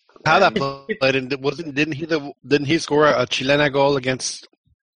 How that played? Didn't he score a Chilena goal against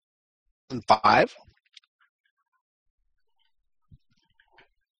 5?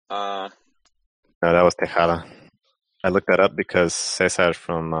 No, that was Tejada. I looked that up because Cesar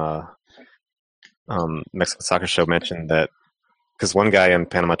from Mexican Soccer Show mentioned that, because one guy in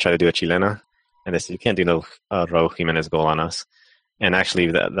Panama tried to do a Chilena, and they said, you can't do no Raul Jimenez goal on us. And actually,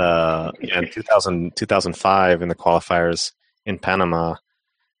 in 2005 in the qualifiers in Panama,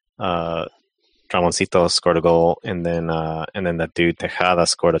 Ramoncito scored a goal, and then that dude Tejada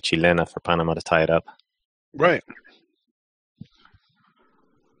scored a Chilena for Panama to tie it up. Right.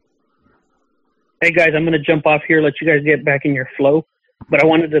 Hey guys, I'm going to jump off here, let you guys get back in your flow. But I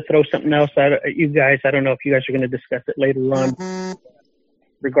wanted to throw something else at you guys. I don't know if you guys are going to discuss it later on.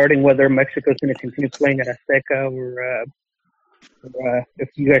 regarding whether Mexico is going to continue playing at Azteca or if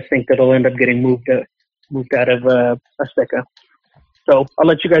you guys think that it'll end up getting moved out of Azteca. So I'll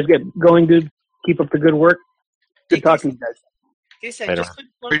let you guys get going, dude. Keep up the good work. Good talking to you guys. Christian, Later. just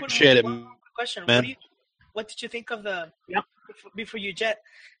Appreciate it, one question. man. What did you think of the before you jet?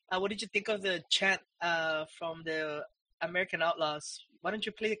 What did you think of the chant from the American Outlaws? Why don't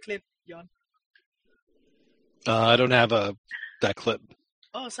you play the clip, John? I don't have that clip.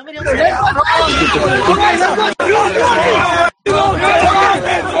 Oh, somebody else.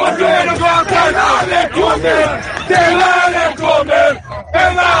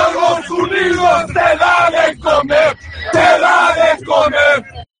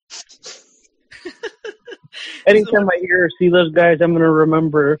 Anytime I hear or see those guys, I'm going to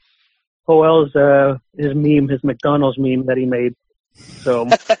remember Joel's his meme, his McDonald's meme that he made. So,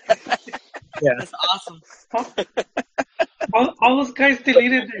 yeah. That's awesome. All those guys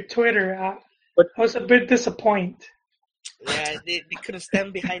deleted their Twitter. I was a bit disappointed. Yeah, they couldn't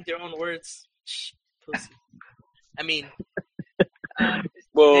stand behind their own words. Pussy. I mean,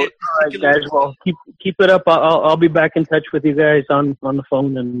 Well, All right, guys. Well, keep it up. I'll be back in touch with you guys on the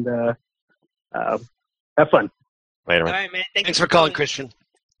phone and have fun. Later, all man. right, man. Thanks for calling, Christian.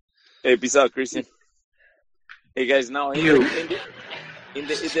 hey, peace out, Christian. Hey, guys, now You in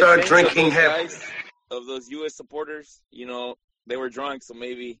the start defense drinking of those heavy. guys, of those U.S. supporters, they were drunk, so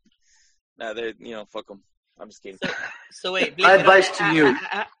maybe, they're, fuck them. I'm just kidding. So wait. My advice to you.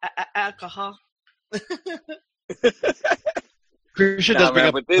 Alcohol. Christian does bring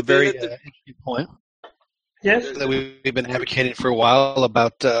man, up but a very they- interesting point Yes. that we've been advocating for a while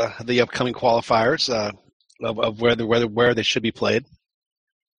about the upcoming qualifiers of where they should be played.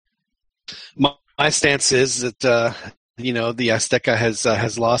 My stance is that the Azteca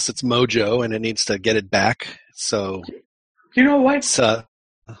has lost its mojo and it needs to get it back. So You know what? it's kind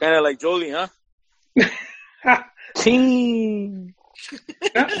of like Jolie, huh? Team.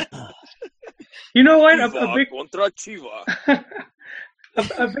 You know what? Chiva A big contra Chiva.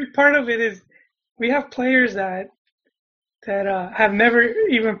 a big part of it is we have players that have never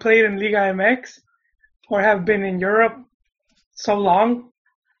even played in Liga MX or have been in Europe so long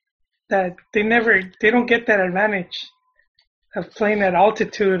that they don't get that advantage of playing at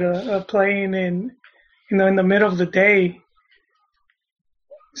altitude, of playing in the middle of the day.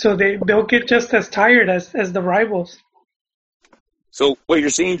 So they'll get just as tired as the rivals. So what you're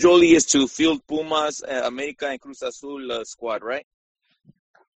saying, Jolie, is to field Pumas, America, and Cruz Azul squad, right?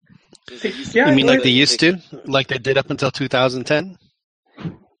 Yeah, you mean like but- they used to, like they did up until 2010?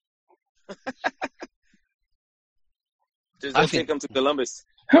 Just I don't think- take them to Columbus.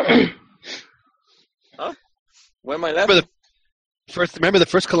 Huh? Why am I Remember laughing? the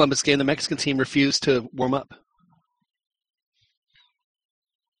first Columbus game, the Mexican team refused to warm up.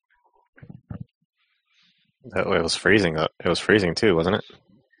 It was freezing. It was freezing too, wasn't it?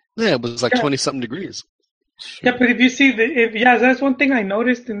 Yeah, it was like Yeah. 20-something degrees. Yeah, but if you see that's one thing I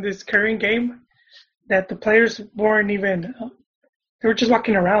noticed in this current game, that the players weren't even, they were just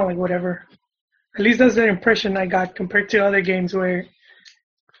walking around like whatever. At least that's the impression I got compared to other games where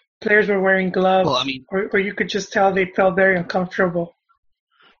players were wearing gloves, Well, I mean, or you could just tell they felt very uncomfortable.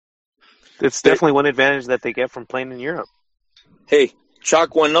 It's definitely one advantage that they get from playing in Europe. Hey,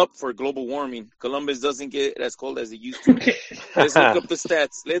 chalk one up for global warming. Columbus doesn't get as cold as it used to. Let's look up the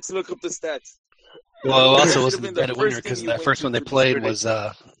stats. well, it also Should've wasn't been the the dead of first winter thing because you the went first to one they to played predict.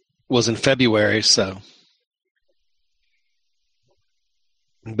 was in February. So,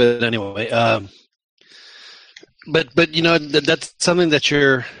 but anyway, but that's something that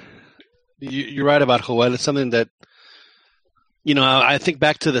you're right about, Joel. It's something that I think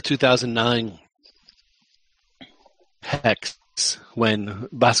back to the 2009 Hex when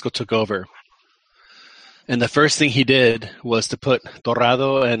Vasco took over. And the first thing he did was to put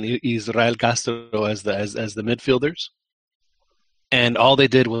Torrado and Israel Castro as the midfielders. And all they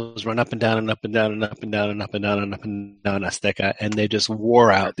did was run up and down and up and down and up and down and up and down and up and down Azteca, and they just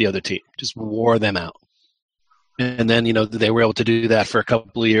wore out the other team, just wore them out. And then, they were able to do that for a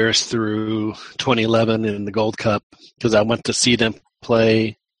couple of years through 2011 in the Gold Cup, because I went to see them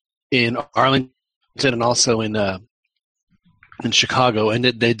play in Arlington and also in Chicago, and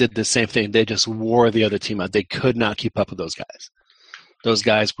they did the same thing. They just wore the other team out. They could not keep up with those guys. Those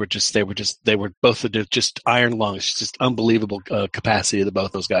guys were both just iron lungs, just unbelievable capacity that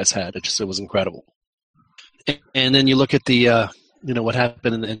both those guys had. It was incredible. And then you look at the what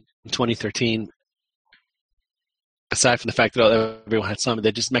happened in 2013. Aside from the fact that everyone had some,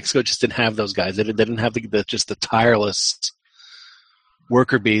 Mexico just didn't have those guys. They didn't have the tireless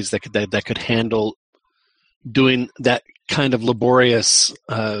worker bees that could handle doing that kind of laborious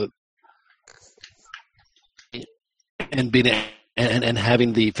and being and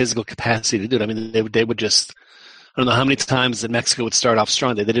having the physical capacity to do it. I mean, they would just. I don't know how many times that Mexico would start off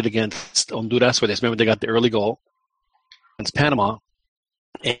strong. They did it against Honduras, where they got the early goal against Panama,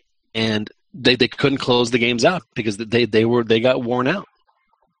 and they couldn't close the games out because they got worn out.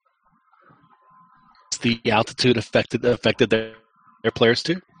 The altitude affected their players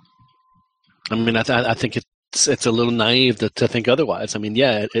too. I mean, I think it's a little naive to think otherwise. I mean,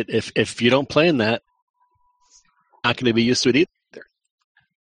 yeah, if you don't play in that, not going to be used to it either.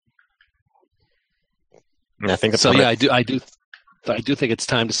 I think so. Yeah, I do think it's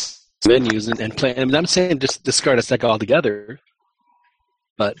time to venues and play. I mean, I'm saying just discard Azteca altogether,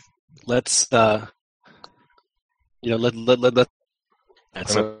 but let's let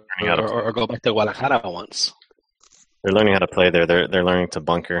or go back to Guadalajara once. They're learning how to play there. They're learning to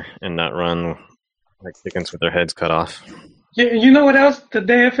bunker and not run like chickens with their heads cut off. Yeah, you know what else? The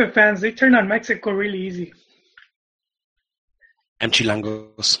DF fans, they turn on Mexico really easy. And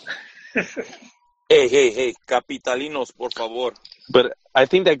Chilangos. Hey, capitalinos, por favor. But I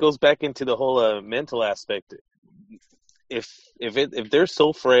think that goes back into the whole mental aspect. If they're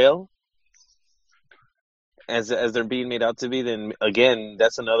so frail as they're being made out to be, then again,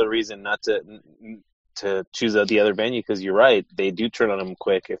 that's another reason not to choose the other venue. Because you're right, they do turn on them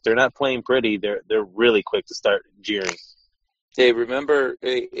quick. If they're not playing pretty, they're really quick to start jeering. Hey, remember,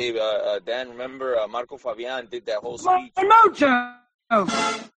 Dan? Remember Marco Fabian did that whole speech.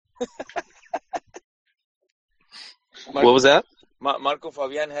 What was that? Marco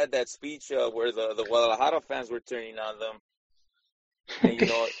Fabian had that speech where the Guadalajara fans were turning on them. And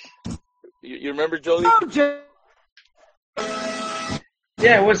you remember, Jolie?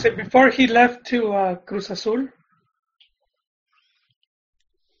 Yeah, was it before he left to Cruz Azul?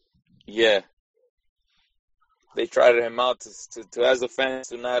 Yeah. They tried him out to as a fan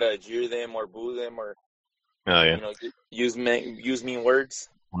to not jeer them or boo them or use mean words.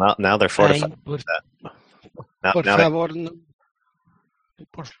 Well, now they're fortified with that. Por favor,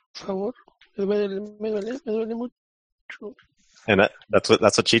 por favor. And that's what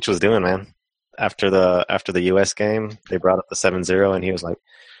Cheech was doing, man. After the US game, they brought up the 7-0, and he was like,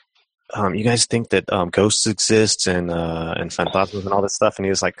 "You guys think that ghosts exist and phantasmas and all this stuff?" And he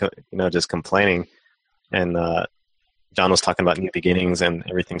was like, just complaining. And John was talking about new beginnings and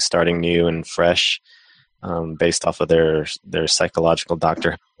everything starting new and fresh, based off of their psychological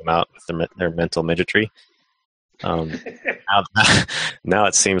doctor helping them out with their mental midgetry. Now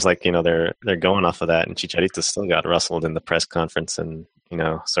it seems like they're going off of that, and Chicharito still got rustled in the press conference, and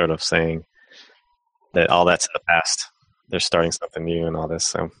sort of saying that all that's in the past. They're starting something new and all this,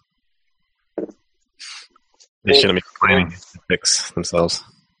 so they shouldn't be complaining to fix themselves.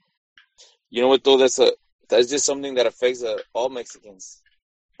 You know what though? That's just something that affects all Mexicans,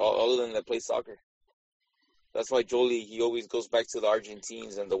 all of them that play soccer. That's why Jolie, he always goes back to the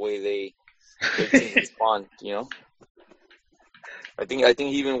Argentines and the way their teams respond. I think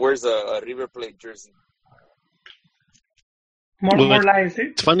he even wears a River Plate jersey. More lies.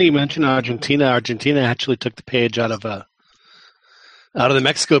 It's funny you mentioned Argentina. Argentina actually took the page out of the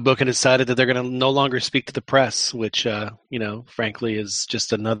Mexico book and decided that they're going to no longer speak to the press, which frankly is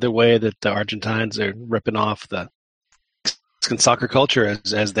just another way that the Argentines are ripping off the Mexican soccer culture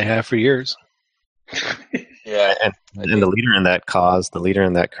as they have for years. Yeah, and the leader in that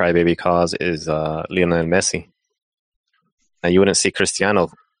crybaby cause is Lionel Messi. Now you wouldn't see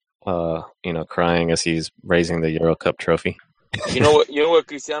Cristiano, crying as he's raising the Euro Cup trophy. You know what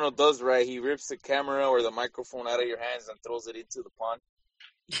Cristiano does, right? He rips the camera or the microphone out of your hands and throws it into the pond.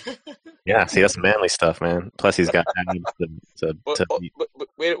 Yeah, see, that's manly stuff, man. Plus, he's got to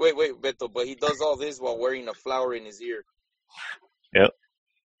wait, Beto. But he does all this while wearing a flower in his ear. Yep,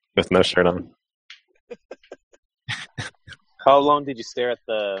 with no shirt on. How long did you stare at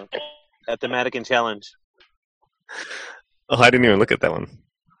the mannequin challenge? Oh, I didn't even look at that one.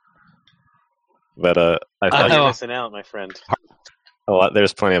 But I thought you're missing out, my friend. Oh,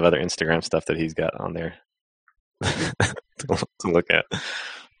 there's plenty of other Instagram stuff that he's got on there to look at.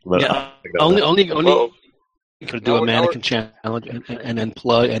 But yeah, only you could do a mannequin challenge and then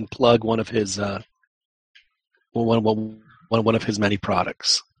plug one of his one of his many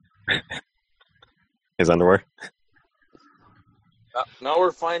products. His underwear. Now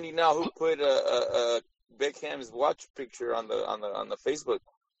we're finding out who put Beckham's watch picture on the Facebook.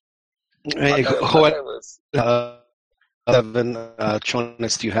 Hey, what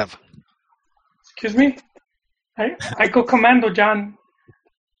choice do you have? Excuse me? I go commando, John.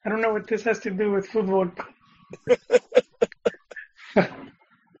 I don't know what this has to do with football.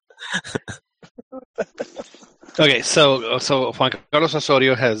 Okay, so Juan Carlos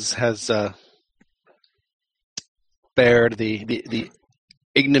Osorio has spared the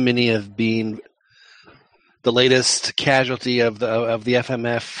ignominy of being the latest casualty of the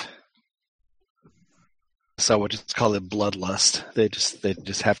FMF. So we'll just call it bloodlust. They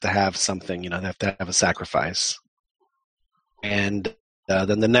just have to have something, they have to have a sacrifice. And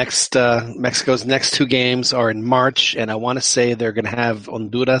then the next Mexico's next two games are in March, and I want to say they're going to have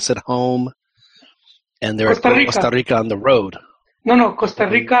Honduras at home, and they're at Costa Rica on the road. No, Costa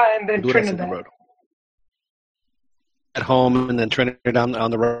Rica and then Honduras Trinidad. on the road. At home and then Trinidad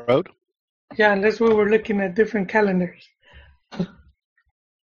on the road. Yeah, unless we were looking at different calendars.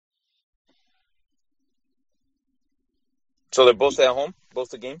 So they're both at home,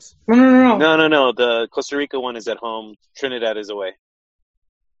 both the games? No. No. The Costa Rica one is at home. Trinidad is away.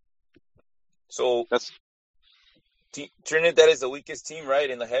 So that's Trinidad is the weakest team, right,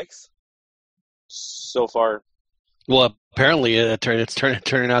 in the Hex? So far. Well, apparently it's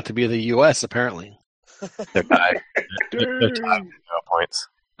turning out to be the U.S., apparently. They're tied. They're tied with 0 points.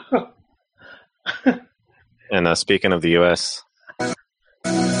 And speaking of the U.S.,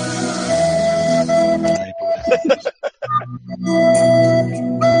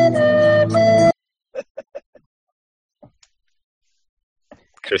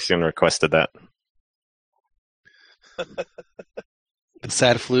 Christian requested that. The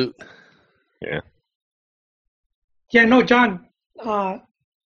sad flute. Yeah. Yeah, no, John.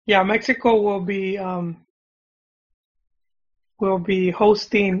 Mexico will be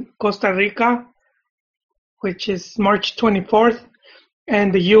hosting Costa Rica, which is March 24th,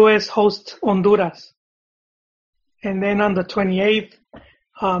 and the U.S. hosts Honduras. And then on the 28th,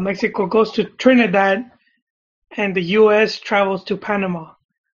 Mexico goes to Trinidad, and the U.S. travels to Panama.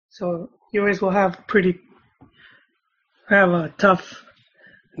 So U.S. will have a tough.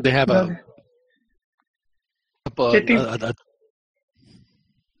 They have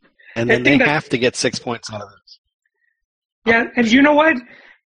and then they have to get 6 points out of this. Yeah, and you know what?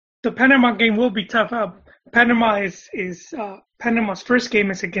 The Panama game will be tough. Panama is Panama's first game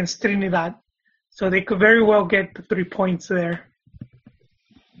is against Trinidad, so they could very well get the 3 points there.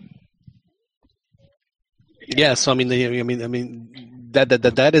 Yeah, so I mean,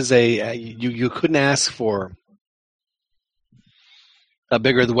 that is you couldn't ask for a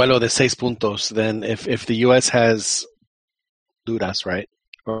bigger duelo de 6 puntos than if the U.S. has Honduras, right?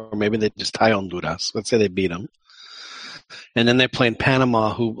 Or maybe they just tie Honduras. Let's say they beat them. And then they're playing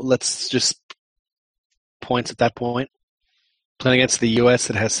Panama, who, let's just points at that point. Playing against the U.S.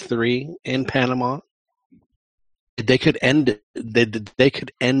 that has 3 in Panama. They could end it. They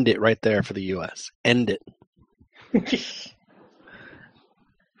could end it right there for the U.S. End it.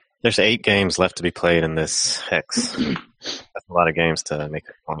 There's 8 games left to be played in this Hex. That's a lot of games to make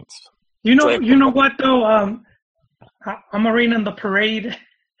points. You know what though? I'm reading the parade.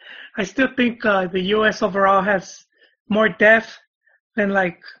 I still think the U.S. overall has more depth than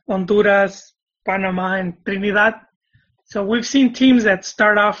like Honduras, Panama, and Trinidad. So we've seen teams that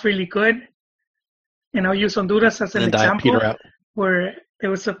start off really good, and I'll use Honduras as an example, where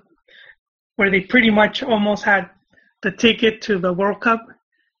they pretty much almost had the ticket to the World Cup,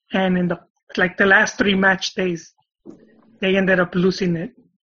 and in the last 3 match days, they ended up losing it.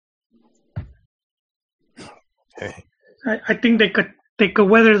 Okay. I think they could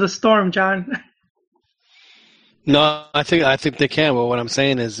weather the storm, John. No, I think they can. Well, what I'm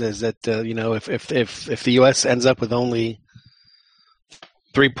saying is that if the U.S. ends up with only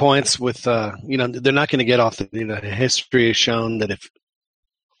 3 points, with they're not going to get off the history has shown that if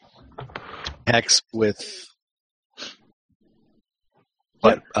Hex with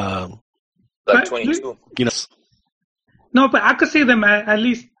like 22. No, but I could see them at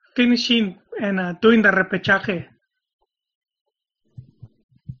least finishing and doing the repechaje.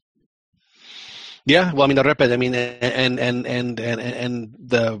 Yeah, well, I mean the repet. I mean, and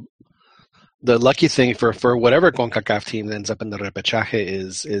the lucky thing for whatever CONCACAF team ends up in the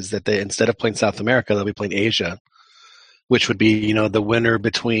repechaje is that they, instead of playing South America, they'll be playing Asia, which would be the winner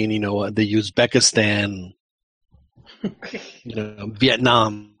between the Uzbekistan,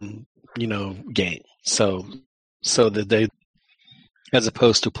 Vietnam, game. So that they, as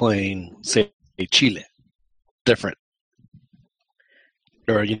opposed to playing say Chile, different.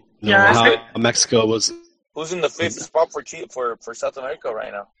 Or how Mexico was. Who's in the 5th spot for Chile, for South America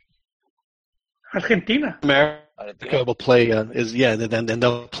right now? Argentina. America will play. Then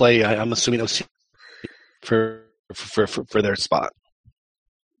they'll play. I'm assuming for their spot.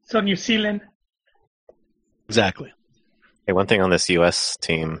 So New Zealand. Exactly. Hey, one thing on this U.S.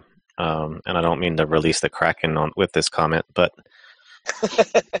 team, and I don't mean to release the Kraken with this comment, but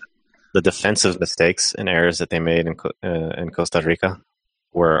the defensive mistakes and errors that they made in Costa Rica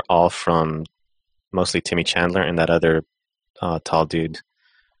were all from mostly Timmy Chandler and that other tall dude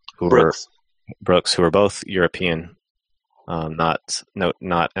Brooks, who were both European, not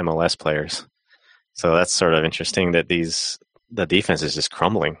MLS players. So that's sort of interesting that the defense is just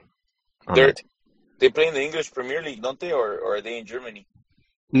crumbling. They play in the English Premier League, don't they, or are they in Germany?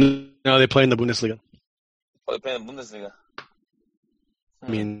 No, they play in the Bundesliga. Oh, they play in the Bundesliga. I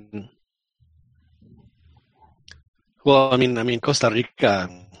mean, well, I mean, Costa Rica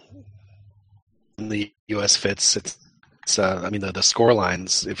in the U.S. fits. It's I mean, the score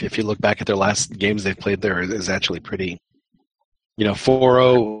lines, if you look back at their last games they've played there, is actually pretty,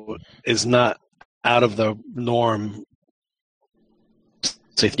 4-0 is not out of the norm.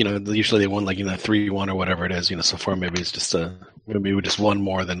 So, usually they won 3-1 or whatever it is, so far maybe it's just maybe we just won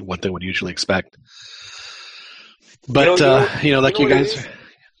more than what they would usually expect. But, you guys...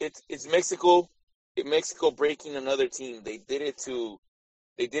 It's Mexico. Mexico breaking another team. They did it to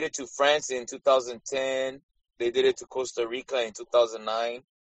France in 2010. They did it to Costa Rica in 2009.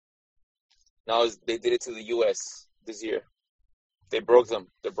 Now they did it to the U.S. this year. They broke them.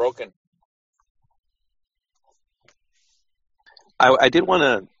 They're broken. I did want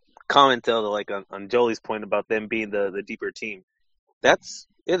to comment though, on Jolie's point about them being the deeper team. I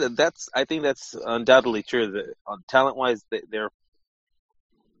think that's undoubtedly true. That talent wise, they're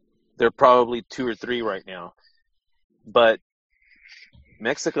probably 2 or 3 right now, but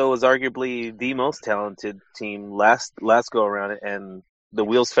Mexico was arguably the most talented team last go around, and the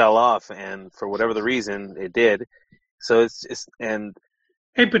wheels fell off, and for whatever the reason, it did. So it's just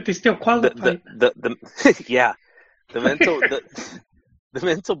hey, but they still qualified. Yeah, the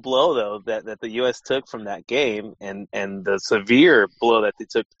mental blow though that the U.S. took from that game, and the severe blow that they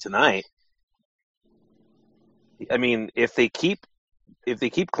took tonight. I mean, if they keep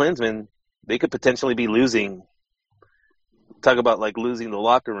Klinsmann, they could potentially be losing. Talk about losing the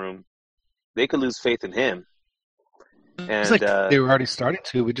locker room. They could lose faith in him. And it's they were already starting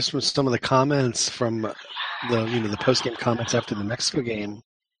to. We just some of the comments from the post game comments after the Mexico game,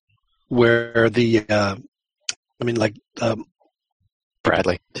 where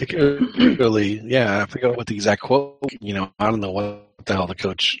Bradley. Particularly, I forgot what the exact quote. I don't know what the hell the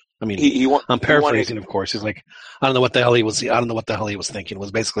coach. I mean, I'm paraphrasing, of course. He's like, I don't know what the hell he was. I don't know what the hell he was thinking. Was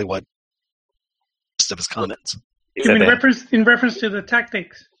basically what most of his comments. In reference to the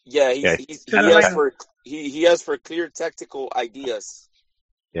tactics. Yeah, he asked for clear tactical ideas.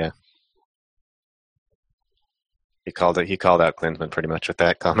 Yeah. He called out Klinsmann pretty much with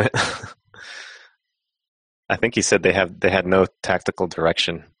that comment. I think he said they had no tactical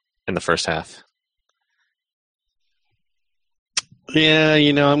direction in the first half. Yeah,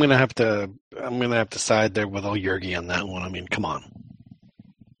 I'm gonna have to side there with old Jurgen on that one. I mean, come on.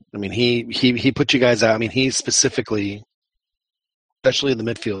 I mean, he put you guys out. I mean, he specifically, especially the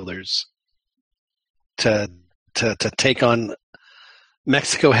midfielders, to take on.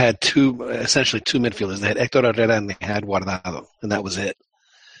 Mexico had essentially two midfielders. They had Hector Herrera and they had Guardado, and that was it.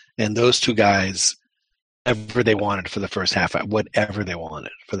 And those two guys, whatever they wanted for the first half hour, whatever they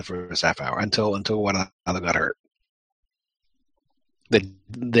wanted for the first half hour, until Guardado got hurt.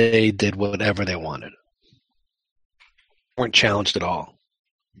 They did whatever they wanted. Weren't challenged at all.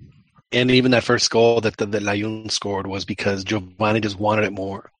 And even that first goal that Layun scored was because Giovanni just wanted it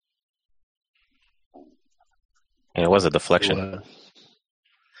more. And it was a deflection.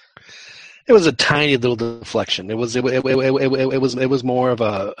 It was a tiny little deflection. It was more of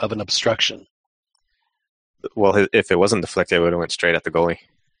an obstruction. Well, if it wasn't deflected, it would have went straight at the goalie.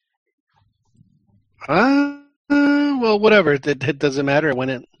 Well, whatever. It doesn't matter. It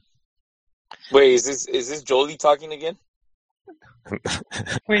went in. Wait, is this Jolie talking again?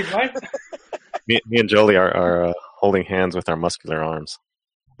 Wait, what? Me and Jolie are holding hands with our muscular arms.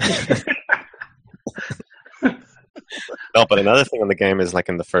 No, but another thing on the game is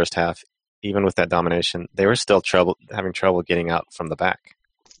in the first half, even with that domination, they were still having trouble getting out from the back.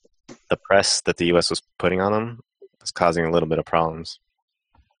 The press that the U.S. was putting on them was causing a little bit of problems.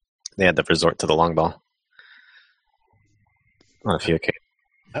 They had to resort to the long ball on a few occasions.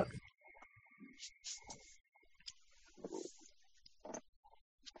 Yep.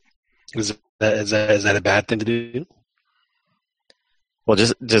 Is that a bad thing to do? Well,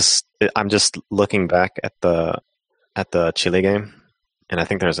 I'm just looking back at the Chile game, and I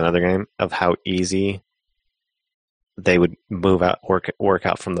think there's another game of how easy they would move out, work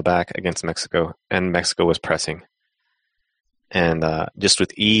out from the back against Mexico, and Mexico was pressing, and just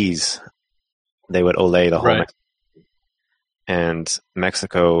with ease, they would olay the whole. Right. And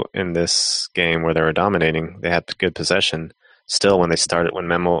Mexico in this game where they were dominating, they had good possession, still when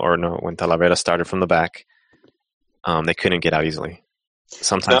Talavera started from the back, they couldn't get out easily.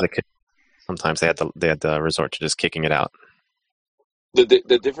 Sometimes they could. Sometimes they had to resort to just kicking it out.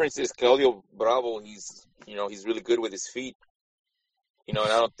 The difference is Claudio Bravo. He's really good with his feet. And I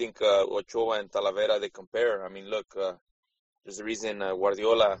don't think Ochoa and Talavera they compare. I mean, look, there's a reason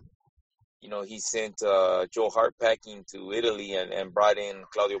Guardiola, he sent Joe Hart packing to Italy and brought in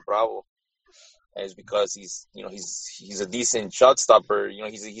Claudio Bravo. And it's because he's a decent shot stopper.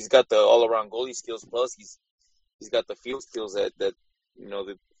 He's got the all around goalie skills, plus he's got the field skills that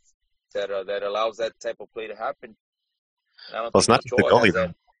allows that type of play to happen. Well, it's not just the goalie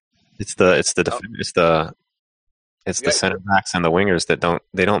though. It's the center backs and the wingers that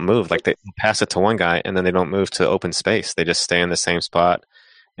don't move. Like they pass it to one guy and then they don't move to open space. They just stay in the same spot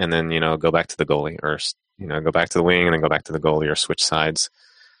and then go back to the goalie, or go back to the wing and then go back to the goalie, or switch sides.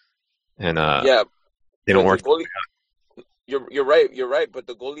 And they don't work. You're right. But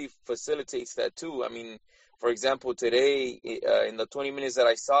the goalie facilitates that too. I mean, for example, today in the 20 minutes that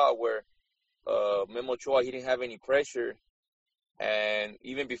I saw where Memo Ochoa, he didn't have any pressure. And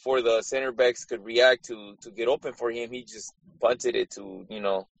even before the center backs could react to get open for him, he just punted it to,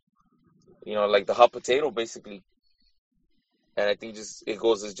 like the hot potato, basically. And I think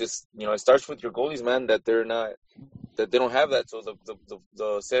it starts with your goalies, man, that they don't have that. So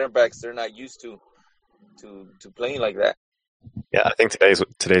the center backs, they're not used to playing like that. Yeah, I think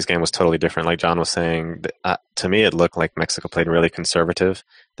today's game was totally different. Like John was saying, to me, it looked like Mexico played really conservative.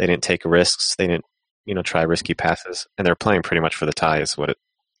 They didn't take risks. They didn't try risky passes, and they're playing pretty much for the tie is what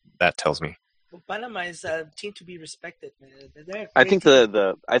that tells me. Well, Panama is a team to be respected, man. I think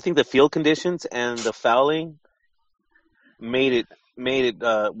the field conditions and the fouling made it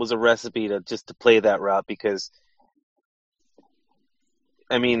was a recipe to play that route, because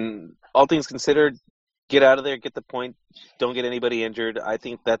I mean, all things considered, get out of there, get the point, don't get anybody injured. I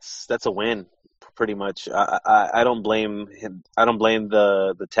think that's a win. Pretty much, I don't blame him. I don't blame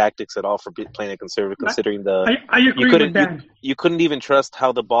the tactics at all for playing it conservative, considering I agree with that. You couldn't even trust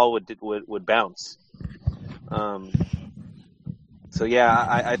how the ball would bounce. So yeah,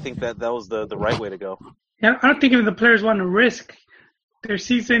 I think that was the right way to go. Yeah, I don't think even the players want to risk their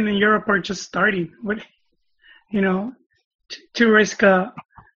season in Europe or just starting. To risk an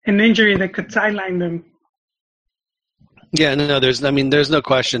injury that could sideline them. Yeah, no, there's no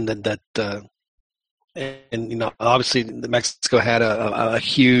question that. And obviously, Mexico had a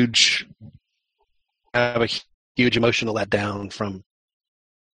huge emotional letdown from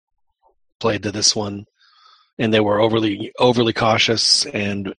play to this one, and they were overly cautious.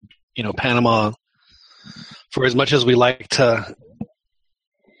 And Panama, for as much as we like to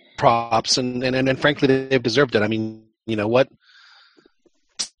props, and frankly, they've deserved it. I mean, what?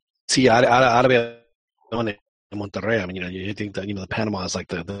 See, Árabe in Monterrey. I mean, you think that the Panama is like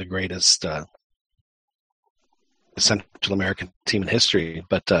the greatest. Central American team in history,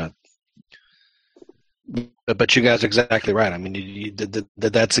 but you guys are exactly right. I mean,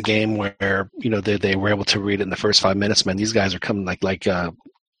 that's a game where they were able to read it in the first 5 minutes. Man, these guys are coming like they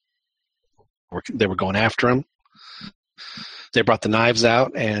were going after him. They brought the knives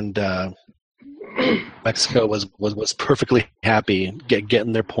out, and Mexico was perfectly happy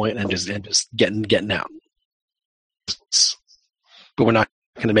getting their point and just getting out. But we're not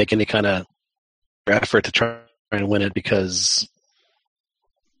going to make any kind of effort to try and win it, because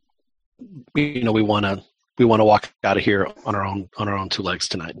we want to walk out of here on our own two legs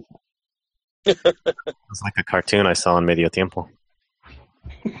tonight. It was like a cartoon I saw in Medio Tiempo.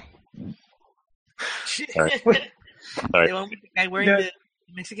 Sorry. The one with the guy wearing the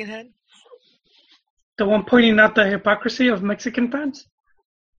Mexican hat? The one pointing out the hypocrisy of Mexican fans?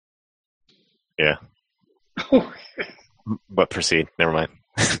 Yeah. But proceed. Never mind.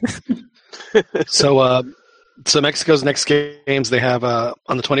 So Mexico's next games, they have on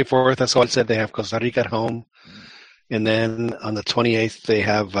the 24th, that's what I said, they have Costa Rica at home. And then on the 28th, they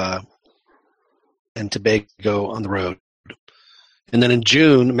have and Tobago on the road. And then in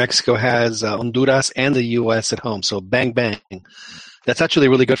June, Mexico has Honduras and the U.S. at home. So bang, bang. That's actually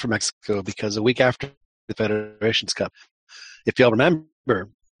really good for Mexico, because a week after the Federations Cup, if y'all remember,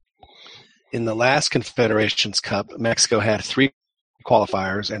 in the last Confederations Cup, Mexico had 3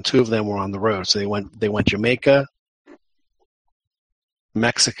 qualifiers, and 2 of them were on the road. So they went Jamaica,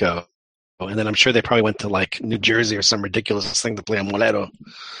 Mexico, and then I'm sure they probably went to like New Jersey or some ridiculous thing to play on Molero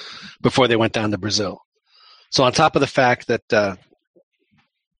before they went down to Brazil. So on top of the fact that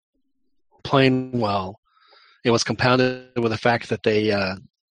playing well, it was compounded with the fact that they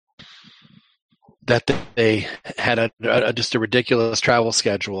had just a ridiculous travel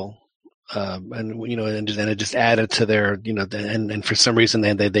schedule and it just added to their, and for some reason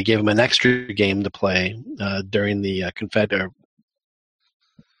they gave him an extra game to play during the Confederate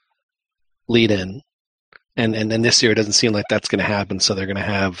lead-in, and then this year it doesn't seem like that's going to happen. So they're going to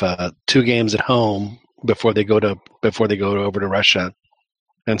have 2 games at home before they go over to Russia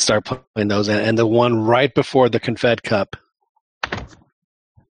and start playing those, and the one right before the Confed Cup,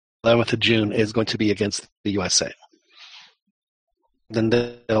 11th of June, is going to be against the USA. Then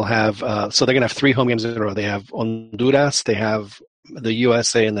they'll have so they're going to have 3 home games in a row. They have Honduras, they have the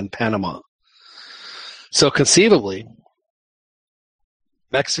USA, and then Panama. So conceivably,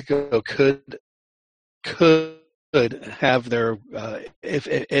 Mexico could have their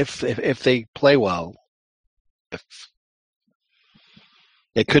if they play well.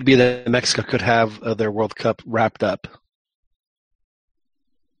 It could be that Mexico could have their World Cup wrapped up,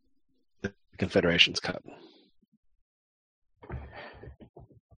 the Confederations Cup.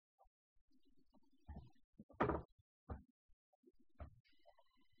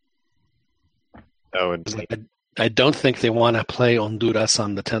 I don't think they want to play Honduras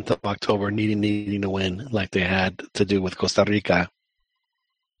on the 10th of October, needing to win like they had to do with Costa Rica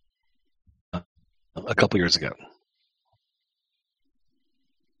a couple years ago.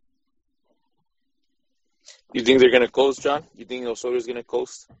 You think they're going to coast, John? You think Osorio's going to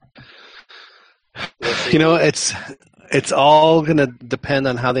coast? It's all going to depend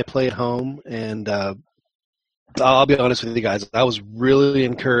on how they play at home, and I'll be honest with you guys. I was really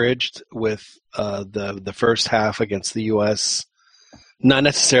encouraged with the first half against the U.S. Not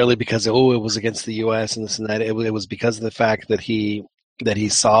necessarily because it was against the U.S. and this and that. It was because of the fact that he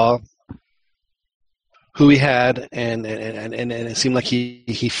saw who he had, and it seemed like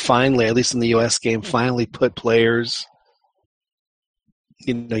he finally, at least in the U.S. game, finally put players.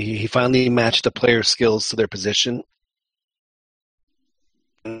 He finally matched the players' skills to their position.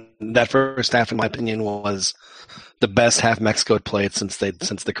 That first half, in my opinion, was the best half Mexico had played since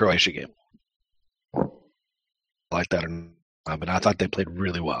the Croatia game. Like that or not, but I thought they played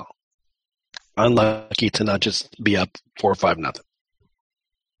really well. Unlucky to not just be up 4 or 5-0.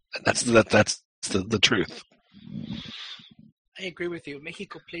 That's the truth. I agree with you.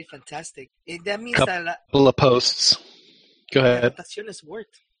 Mexico played fantastic. That means couple of posts. Go ahead. Rotaciones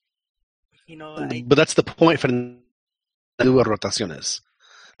worked. But that's the point for the rotaciones.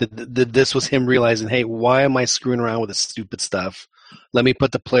 This was him realizing, hey, why am I screwing around with this stupid stuff? Let me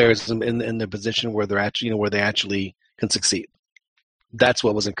put the players in the position where they actually can succeed. That's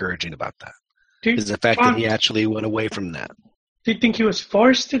what was encouraging about that. Is the fact that he actually went away from that. Do you think he was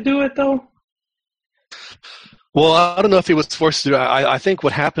forced to do it though? Well, I don't know if he was forced to do it. I think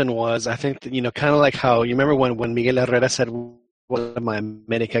what happened was, kind of like how you remember when Miguel Herrera said, one of my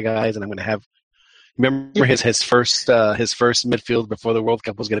America guys, and I'm going to have. Remember his first midfield before the World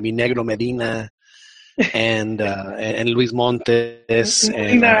Cup was going to be Negro Medina and Luis Montes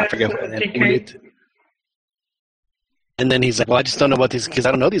and I forget. And then he's like, well, I just don't know what these, because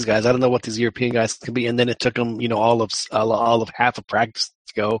I don't know these guys. I don't know what these European guys can be. And then it took him, all of half of practice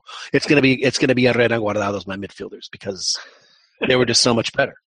to go. It's gonna be Herrera and Guardados, my midfielders, because they were just so much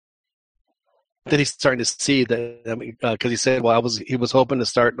better. Then he's starting to see that, because he said, well, he was hoping to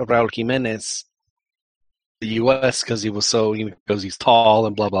start Raul Jimenez, the U.S., because he was so, because he's tall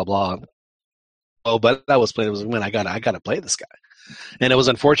and blah blah blah. Oh, but I was playing. It was when I got to play this guy. And it was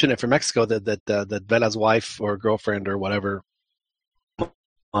unfortunate for Mexico that Vela's wife or girlfriend or whatever,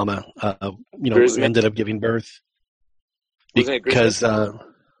 mama, ended up giving birth. Because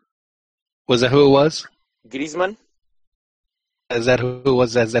was that who it was? Griezmann? Is that who it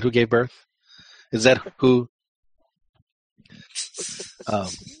was? Is that who gave birth? Is that who?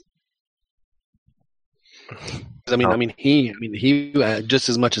 He just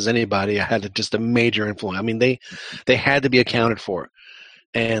as much as anybody had just a major influence. I mean, they had to be accounted for,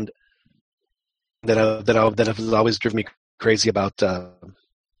 and that has always driven me crazy about the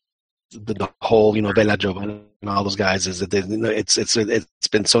whole Vela, Jovan and all those guys is that it's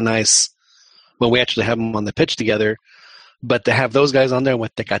been so nice when we actually have them on the pitch together, but to have those guys on there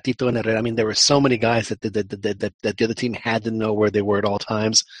with Tecatito and Herrera. I mean, there were so many guys that the other team had to know where they were at all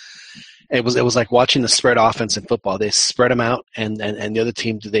times. It was like watching the spread offense in football. They spread them out, and the other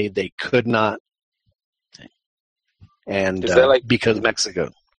team they could not. And is that like, because Mexico.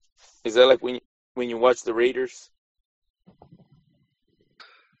 Is that like when you watch the Raiders?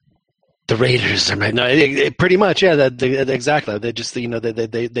 The Raiders, pretty much, yeah. Exactly. They just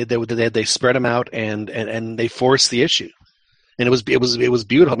they spread them out and they forced the issue, and it was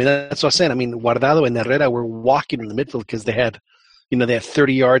beautiful. I mean, that's what I'm saying. I mean, Guardado and Herrera were walking in the midfield because they had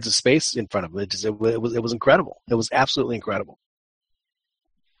 30 yards of space in front of them. It was incredible. It was absolutely incredible.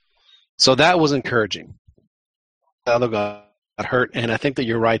 So that was encouraging. The other guy got hurt, and I think that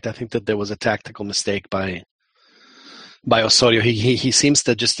you're right. I think that there was a tactical mistake by Osorio. He seems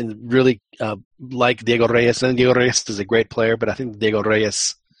to just really like Diego Reyes, and Diego Reyes is a great player, but I think Diego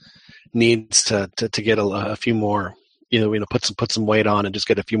Reyes needs to get a few more, put some weight on and just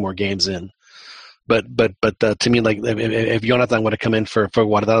get a few more games in. But to me, like if Jonathan would have come in for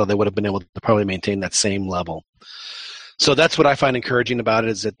Guardado, they would have been able to probably maintain that same level. So that's what I find encouraging about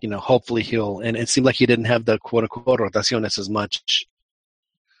it, is that hopefully and it seemed like he didn't have the quote unquote rotaciones as much.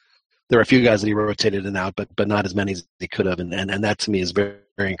 There are a few guys that he rotated in and out, but not as many as he could have, and that to me is very,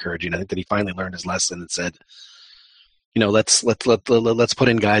 very encouraging. I think that he finally learned his lesson and said, let's put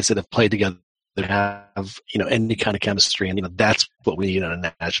in guys that have played together, that have any kind of chemistry, and that's what we need on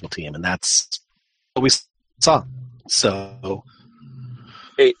a national team, and that's what we saw. So,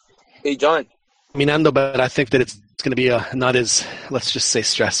 hey, John. Minando, but I think that it's going to be not as, let's just say,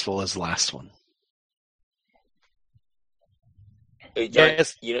 stressful as the last one. Hey, John,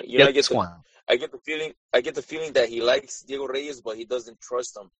 yes. I get the feeling that he likes Diego Reyes, but he doesn't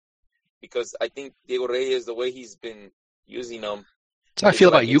trust him, because I think Diego Reyes, the way he's been using him, so I feel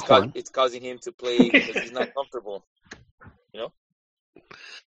about you, Juan. It's causing him to play because he's not comfortable.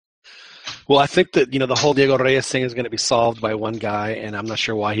 Well, I think that the whole Diego Reyes thing is going to be solved by one guy, and I'm not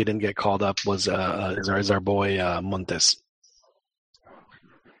sure why he didn't get called up. Is our boy Montes?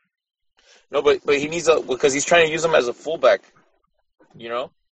 No, but he needs because he's trying to use him as a fullback,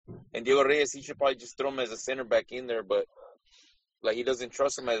 And Diego Reyes, he should probably just throw him as a center back in there, but he doesn't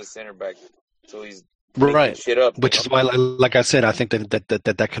trust him as a center back, so he's making shit up. Which is why, like I said, I think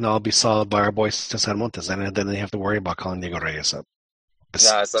that can all be solved by our boy Cesar Montes, and then they have to worry about calling Diego Reyes up.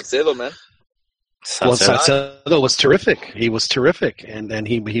 Nah, Salcedo, man. Salcedo was terrific. He was terrific, and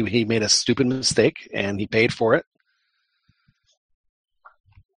he made a stupid mistake, and he paid for it.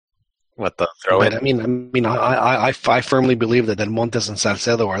 What the throw? But I firmly believe that Montes and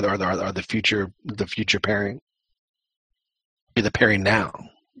Salcedo are the future pairing. Be the pairing now,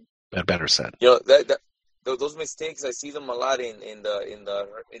 better said. Those mistakes, I see them a lot in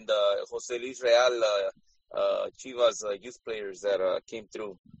the Jose Luis Real Chivas youth players that came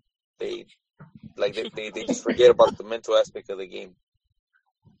through. They just forget about the mental aspect of the game.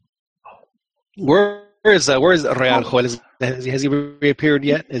 Where is Real Joel? Has he reappeared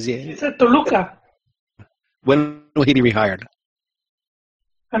yet? He's at Toluca. When will he be rehired?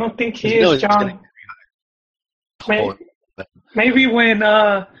 I don't think he is, John. Maybe when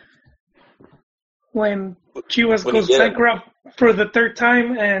Chivas goes bankrupt for the third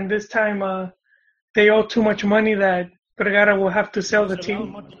time, and this time they owe too much money that Vergara will have to sell the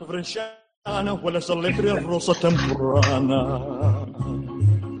team.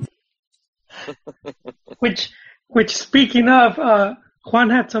 Which speaking of, Juan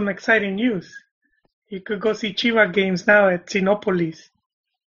had some exciting news. You could go see Chivas games now at Sinopolis.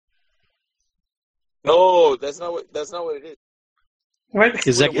 No, that's not what it is. What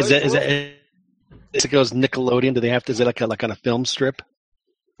is that? Is it goes Nickelodeon? Do they have to? Is it like on a film strip?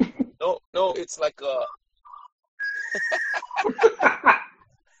 No, it's like a.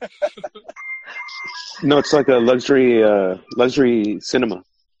 No, it's like a luxury cinema.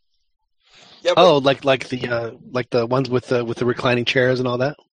 Yeah, like the ones with the reclining chairs and all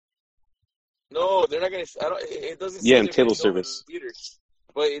that. No, they're not gonna. It doesn't. Yeah, and table service.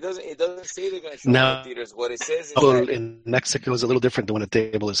 But it doesn't say they're gonna show in the theaters. What it says is that in Mexico is a little different than when a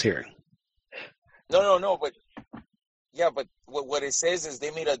table is here. No, but what it says is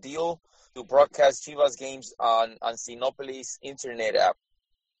they made a deal to broadcast Chivas games on Sinopolis internet app.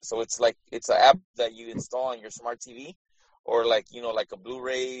 So it's an app that you install on your smart TV, or like a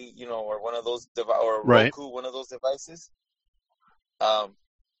Blu-ray, or one of those or Roku, one of those devices.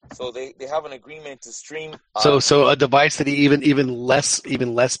 So they have an agreement to stream. So a device that even less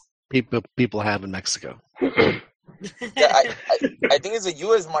people have in Mexico. Yeah, I think it's a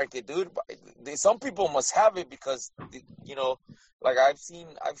U.S. market, dude. Some people must have it because like I've seen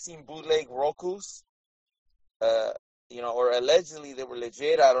bootleg Rokus, or allegedly they were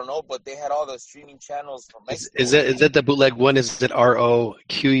legit. I don't know, but they had all the streaming channels from Mexico. Is that the bootleg one? Is it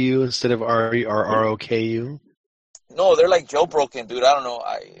ROQU instead of ROKU? No, they're like jailbroken, dude. I don't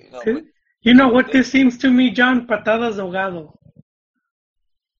know. You know what this seems to me, John? Patadas de ahogado.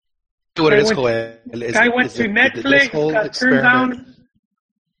 What it is, Guy went to Netflix, got turned down.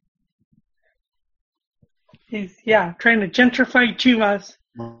 He's trying to gentrify Chivas.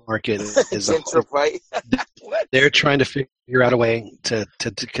 Market is gentrify. What? They're trying to figure out a way to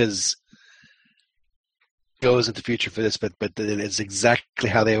because goes into the future for this, but it's exactly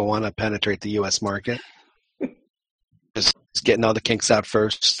how they want to penetrate the U.S. market. Just getting all the kinks out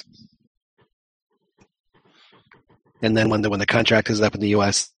first, And then when the contract is up in the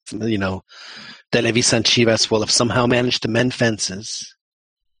U.S., Televisa and Chivas will have somehow managed to mend fences,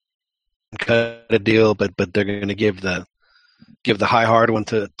 and cut a deal, but they're going to give the high hard one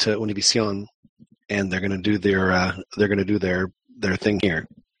to Univision, and they're going to do their thing here.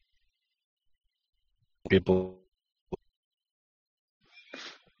 People,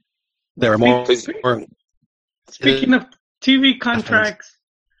 there are more. Speaking of TV contracts,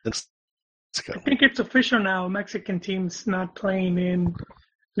 I Mexico. think it's official now. Mexican teams not playing in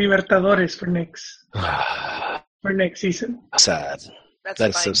Libertadores for next season. Sad. That's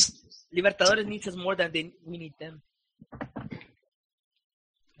That's fine. so. Libertadores needs us more than we need them.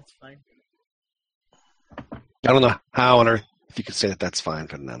 That's fine. I don't know how on earth you could say that that's fine,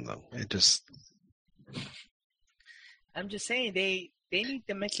 Fernando. It just. I'm just saying they need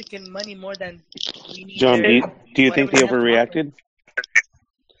the Mexican money more than we need. John, do you think they whatever we have to overreacted?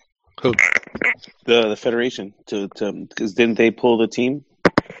 Who? The federation to because didn't they pull the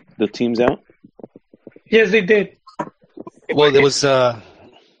teams out? Yes, they did. Well, it was the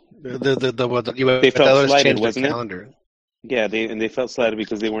They felt slighted, changed wasn't their it? calendar. Yeah, they felt slighted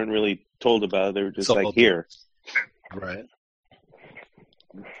because they weren't really told about it. They were just So- like, here. Right.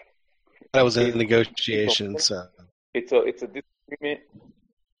 That was in negotiations. It's a disagreement.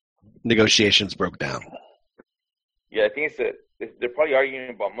 Negotiations broke down. Yeah, I think they're probably arguing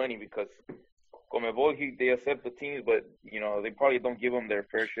about money because Conmebol, they accept the teams, but they probably don't give them their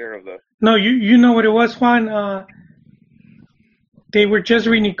fair share of the. No, you know what it was, Juan. They were just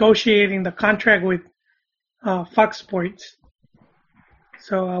renegotiating the contract with Fox Sports.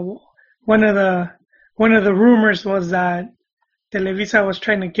 So one of the rumors was that Televisa was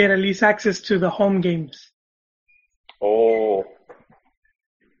trying to get at least access to the home games. Oh.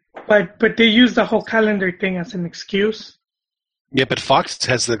 But they used the whole calendar thing as an excuse. Yeah, but Fox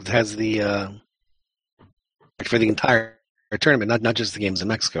has the for the entire tournament, not just the games in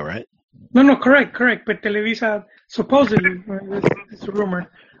Mexico, right? No, correct. But Televisa, supposedly, it's a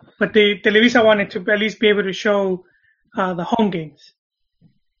rumor, but Televisa wanted to at least be able to show the home games.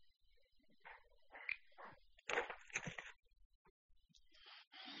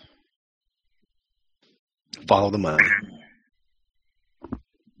 Follow the money.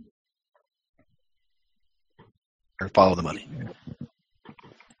 Or follow the money.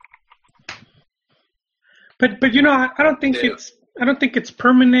 But I don't think it's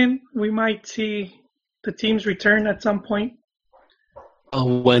permanent. We might see the teams return at some point.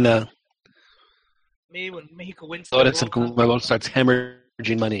 When Maybe when Mexico wins So the that's World Cup. Conmebol starts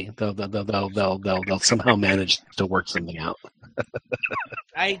hemorrhaging money. They'll somehow manage to work something out.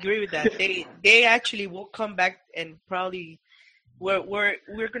 I agree with that. They actually will come back and probably we're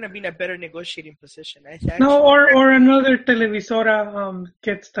gonna be in a better negotiating position. No, or another televisora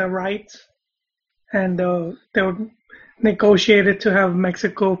gets the rights, and they'll negotiate it to have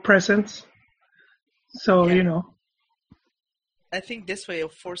Mexico presence. So Yeah. I think this way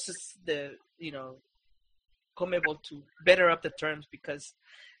it forces the Conmebol to better up the terms because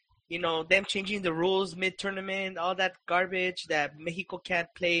them changing the rules mid-tournament, all that garbage that Mexico can't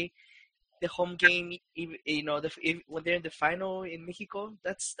play the home game, when they're in the final in Mexico,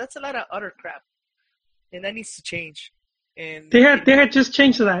 that's a lot of utter crap, and that needs to change. And they had just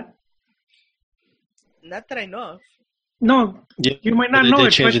changed that. not that I know of. No, Yeah, you might but not they know did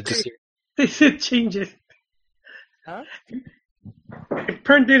it, change but it to they did change it. Huh? If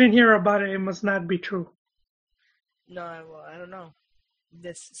Pern didn't hear about it, it must not be true. No, I don't know.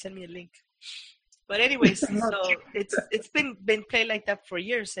 Just send me a link. But anyways, so it's been played like that for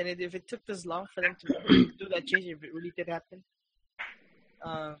years, and if it took this long for them to do that change, if it really did happen,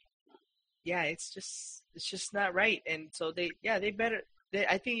 it's just not right. And so they better.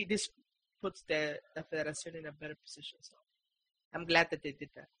 I think this puts the Federación in a better position. So I'm glad that they did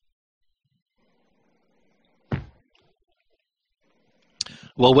that.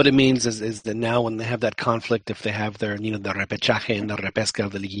 Well, what it means is that now when they have that conflict, if they have their, the repechaje and the repesca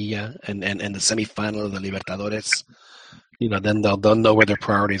of the Liguilla and the semifinal of the Libertadores, then they'll know where their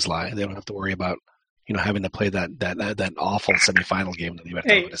priorities lie. They don't have to worry about, having to play that awful semifinal game of the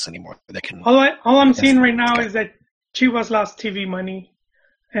Libertadores anymore. They can. All I'm seeing right now is that Chivas lost TV money,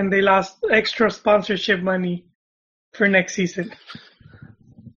 and they lost extra sponsorship money for next season.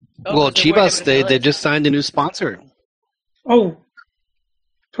 Well, Chivas, they just signed a new sponsor. Oh.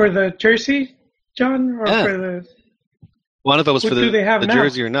 For the jersey, John, or Yeah. for the? One of it was What for do they have the now?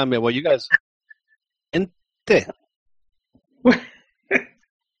 jersey or not. Well, you guys.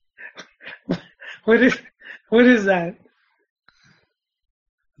 What is that?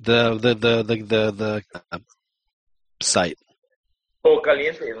 The site. Oh,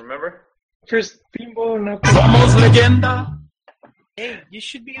 Caliente, remember? First Bimbo, now Somos leyenda. Hey, you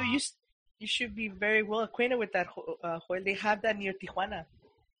should be very well acquainted with that. Joel, they have that near Tijuana,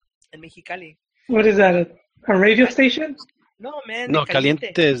 in Mexicali. what is that? A radio station? No, man. No, de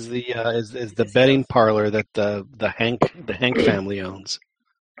Caliente. Caliente is the betting parlor that the Hank family owns.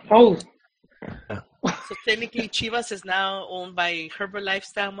 Oh, So technically, Chivas is now owned by Herbert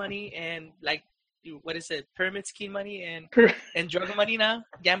Lifestyle money and like, what is it, pyramid scheme money and drug money now,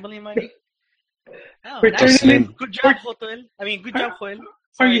 gambling money. Oh, we're nice. turning in, Good job, Joel. I mean, good job, Joel. are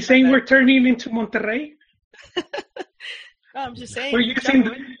Sorry, you saying my we're bad. turning into Monterrey? No, I'm just saying. We're good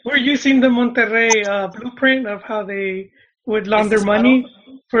job, using the Monterrey blueprint of how they would launder Business money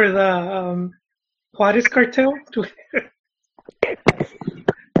for the Juarez cartel.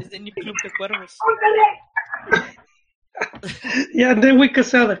 Is the new Club de Cuervos. Yeah, and then we could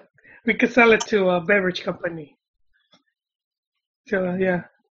sell it. We could sell it to a beverage company. So yeah,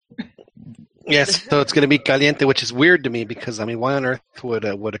 Yes, so it's going to be Caliente, which is weird to me because I mean, why on earth would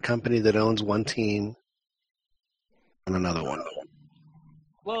a company that owns one team own another one?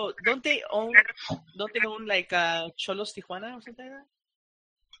 Well, don't they own like Cholos Tijuana or something like that?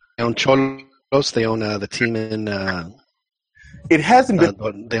 They own Cholos. They own the team in. It hasn't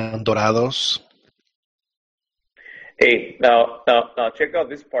been. They own Dorados. Hey, now, check out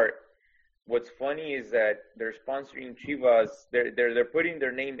this part. What's funny is that they're sponsoring Chivas. They're putting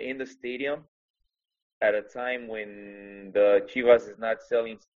their name in the stadium at a time when the Chivas is not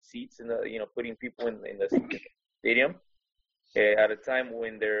selling seats and putting people in the stadium. At a time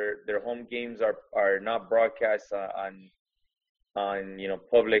when their home games are not broadcast on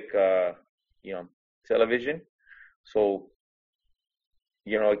public television. So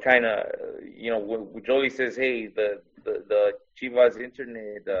it kind of when Jolie says, hey, the Chivas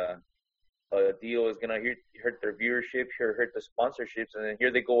internet deal is gonna hurt their viewership, hurt the sponsorships, and then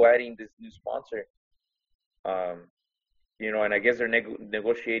here they go adding this new sponsor. And I guess they're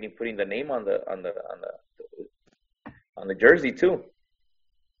negotiating putting the name on the jersey too.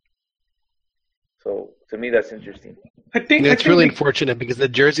 So to me, that's interesting. I think It's really unfortunate because the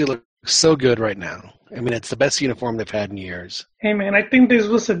jersey looks so good right now. I mean, it's the best uniform they've had in years. Hey man, I think this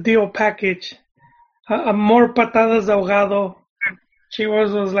was a deal package. A more patadas de ahogado.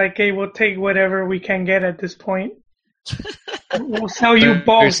 Chivas was like, hey, we'll take whatever we can get at this point. We'll sell you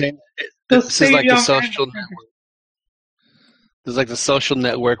both. This is like the social network. This is like the social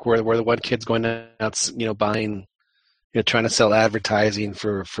network where the one kid's going out, buying, trying to sell advertising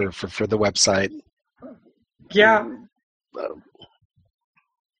for the website. Yeah. All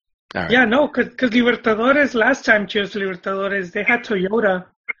right. Yeah, no, because Libertadores, last time Chivas Libertadores, they had Toyota.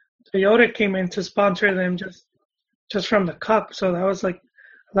 Toyota came in to sponsor them just from the cup. So that was like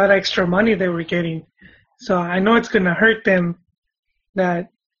a lot of extra money they were getting. So I know it's going to hurt them. And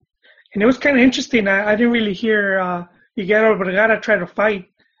it was kind of interesting. I didn't really hear Miguel Vergara try to fight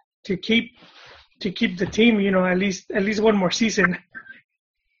to keep the team, at least one more season.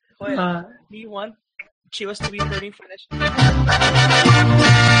 Well, do you want Chivas to be hurting financially?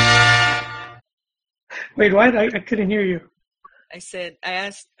 Wait, what? I couldn't hear you. I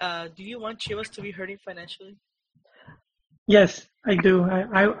asked, do you want Chivas to be hurting financially? Yes, I do.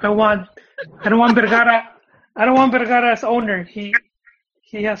 I don't want Vergara. I don't want Vergara as owner. He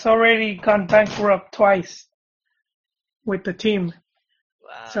has already gone bankrupt twice with the team.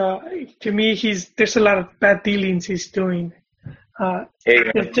 Wow. So to me, there's a lot of bad dealings he's doing.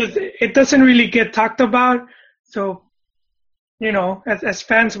 It doesn't really get talked about. So, as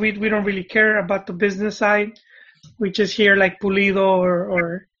fans, we don't really care about the business side. We just hear like Pulido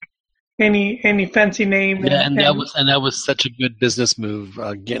or any fancy name. Yeah, and that was such a good business move,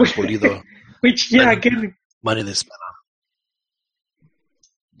 getting Pulido. Which again, money they spent on.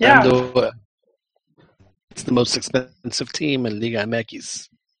 Yeah. It's the most expensive team in Liga MX.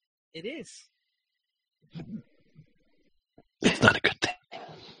 It is. It's not a good thing.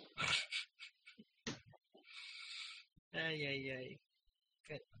 Ay.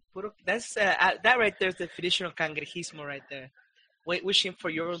 That's that right there is the traditional cangrejismo right there. Wishing for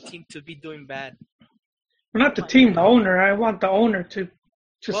your own team to be doing bad. Not the team, the owner. I want the owner to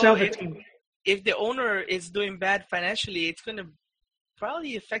sell the team. If the owner is doing bad financially, it's going to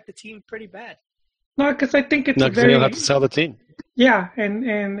probably affect the team pretty bad. No, because I think it's because they'll have to sell the team. Yeah, and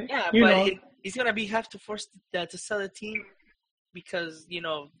he's going to have to force to sell the team because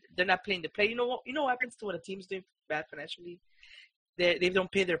they're not playing the play. You know what happens to when a team's doing bad financially? They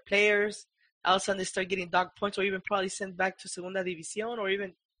don't pay their players. All of a sudden they start getting dog points, or even probably sent back to Segunda División, or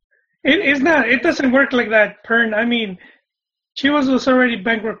even. It's not. It doesn't work like that, Pern. I mean, Chivas was already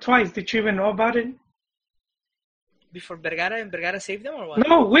bankrupt twice. Did you even know about it? before Vergara and Vergara saved them or what?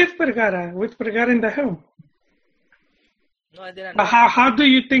 No, with Vergara in the helm. No, I didn't know. But how do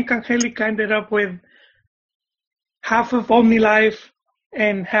you think Angelica ended up with half of OmniLife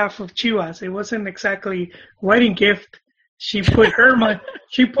and half of Chivas? It wasn't exactly wedding gift. She put her money.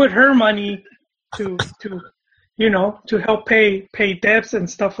 She put her money to help pay debts and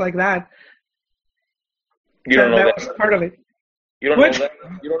stuff like that. You don't know that that was part of it. You don't What? know that.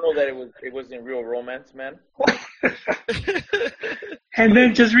 You don't know that it was in real romance, man. And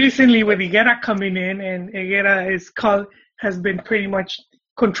then just recently with Higuera coming in, and Higuera has been pretty much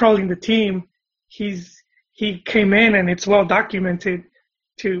controlling the team. He came in, and it's well documented.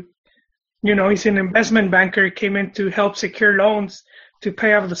 He's an investment banker. Came in to help secure loans to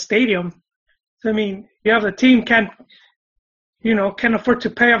pay off the stadium. So, I mean, you have the team can't afford to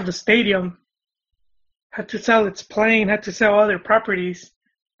pay off the stadium. Had to sell its plane. Had to sell other properties.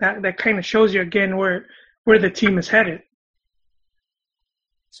 That kind of shows you again where the team is headed.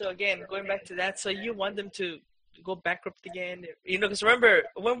 So again, going back to that, so you want them to go bankrupt again? Because remember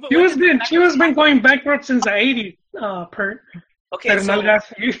when She was been going bankrupt since the '80s. Okay, so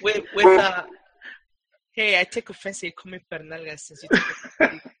Pernalgas. with hey, I take offense that you call me Pernalgas since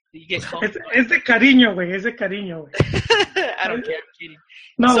you get called. Es de cariño, güey. Es de cariño, güey. I don't care. I'm kidding.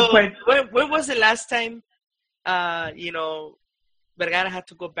 No, so but when was the last time, Vergara had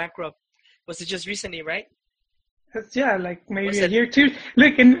to go bankrupt? Was it just recently, right? Like maybe Was a it- year or two.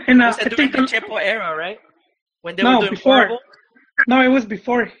 Look, I Was it during think the Chepo era, right? When they No, were doing before. horrible? No, it was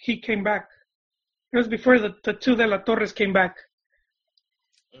before he came back. It was before the two de la Torres came back.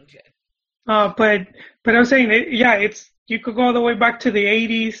 Okay. But I was saying, you could go all the way back to the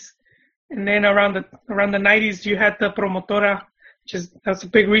 '80s, and then around the '90s you had the Promotora, that's a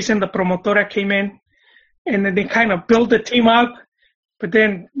big reason the Promotora came in, and then they kind of built the team up. But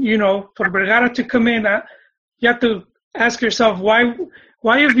then for Vergara to come in, you have to ask yourself why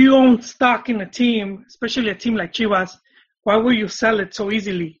if you own stock in a team, especially a team like Chivas, why will you sell it so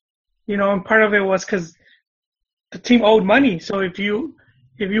easily? And part of it was because the team owed money. So if you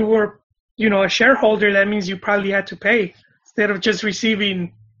were a shareholder, that means you probably had to pay instead of just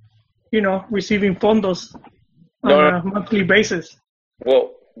receiving fondos on a monthly basis.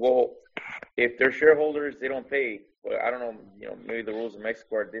 Well, if they're shareholders, they don't pay. Well, I don't know. Maybe the rules in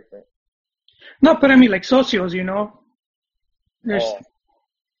Mexico are different. No, but I mean like socios. There's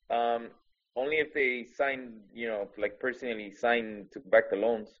Only if they sign, personally sign to back the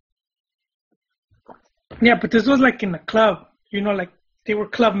loans. yeah, but this was like in a club. Like they were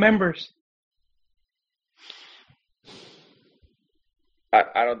club members.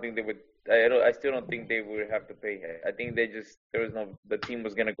 I don't think they would. I still don't think they would have to pay. I think the team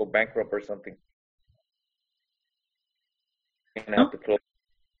was gonna go bankrupt or something. And have to close.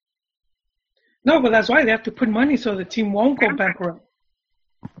 No, but that's why they have to put money so the team won't go bankrupt.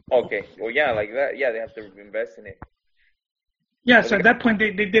 Okay. Well, yeah, like that. Yeah, they have to invest in it. Yeah, so at that point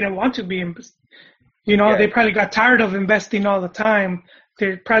they didn't want to be Yeah. They probably got tired of investing all the time.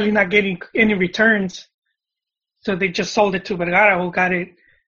 They're probably not getting any returns. So they just sold it to Vergara, who got it.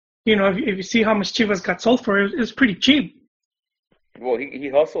 If you see how much Chivas got sold for, it was pretty cheap. Well, he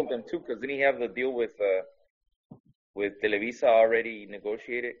hustled them too, because didn't he have the deal with Televisa already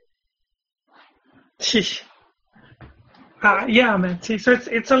negotiated? Yeah, man. See, so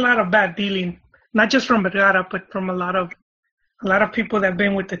it's a lot of bad dealing, not just from Vergara, but from a lot of people that have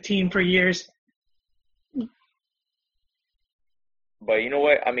been with the team for years. But you know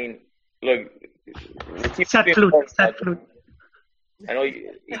what? I mean, look. Sad flute. I know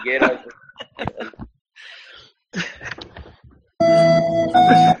you get us.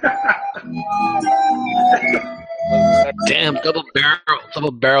 Damn, double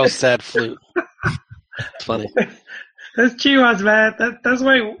barrel sad flute. It's funny. That's Chivas, man. That's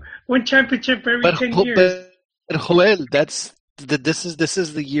why one championship every 10 years. But Joel, this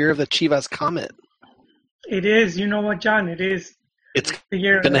is the year of the Chivas Comet. It is. You know what, John? It is. It's the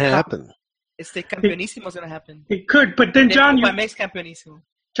year going to happen. It's the Campeonísimo going to happen. It could, but then John, makes Campeonísimo.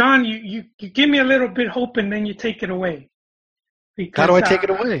 John, you give me a little bit hope and then you take it away. Because, how do I take it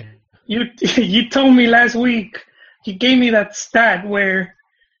away? You told me last week. You gave me that stat where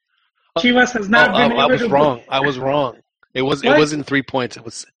Chivas has not been able to. I was wrong. It wasn't 3 points. It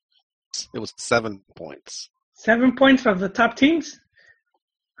was 7 points. 7 points of the top teams.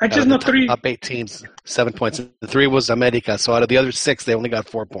 I just know three. Top 8 teams, 7 points. The 3 was America. So out of the other 6, they only got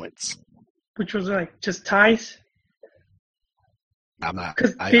 4 points. Which was like just ties. I'm not.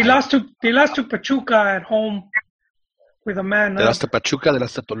 Because they lost to Pachuca at home with a man. They lost to Pachuca. They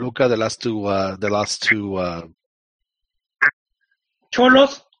lost to Toluca. They lost to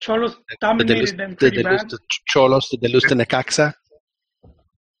Cholos. Cholos Did they lose? dominated them Did pretty they lose bad. to Cholos? Did they lose to Necaxa?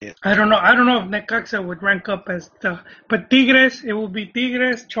 I don't know if Necaxa would rank up as but Tigres, it will be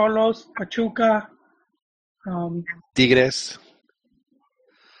Tigres, Cholos, Pachuca. Tigres.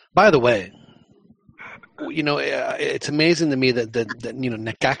 By the way, it's amazing to me that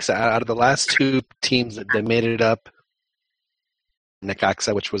Necaxa, out of the last two teams that made it up,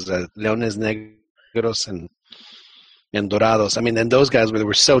 Necaxa, which was Leones Negros and Dorados. I mean, and those guys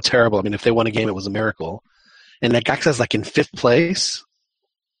were so terrible. I mean, if they won a game, it was a miracle. And Necaxa's like in 5th place.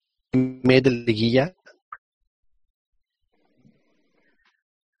 Made the liguilla.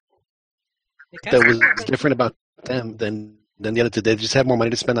 That was different about them than the other two. They just had more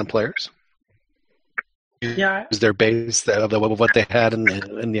money to spend on players. Yeah. It was their base of what they had in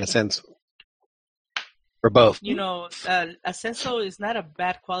the Ascenso. Or both. Ascenso is not a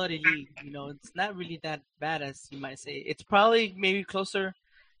bad quality league. It's not really that bad as you might say. It's probably maybe closer.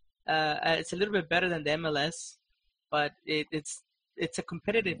 It's a little bit better than the MLS, but it's a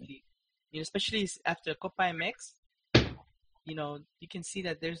competitive league. Especially after Copa MX, you can see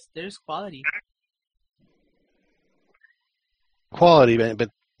that there's quality. Quality, but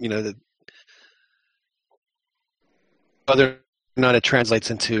whether or not it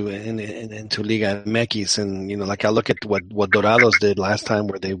translates into Liga MX, and like I look at what Dorados did last time,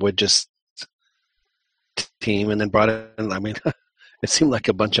 where they would just team and then brought in. I mean, it seemed like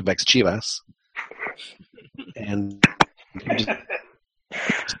a bunch of ex Chivas, and.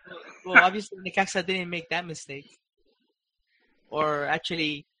 Well, obviously, Necaxa didn't make that mistake. Or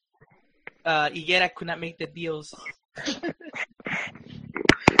actually, Higuera could not make the deals.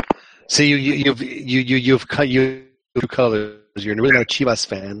 See, you've cut your colors. You're really not a Chivas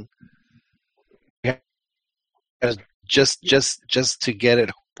fan. Just to get it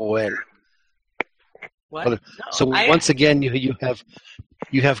well. What? No, so once again, you have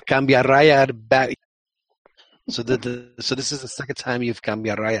Cambiarraya back. So this is the second time you've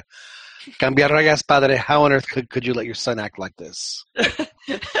Cambiarraya. Cambiarraya's padre, how on earth could you let your son act like this?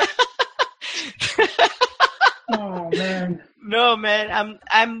 Oh man. No man,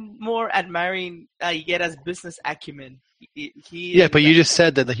 I'm more admiring Higuera's business acumen. But you just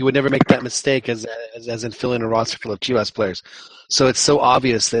said that he would never make that mistake as in filling a roster full of Chivas players. So it's so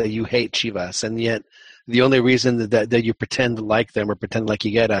obvious that you hate Chivas, and yet the only reason that you pretend to like them or pretend like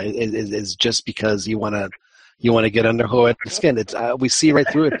Higuera is just because you want to get under Joel's skin. It's we see right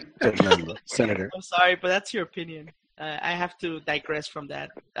through it, Fernando, Senator. I'm sorry, but that's your opinion. I have to digress from that.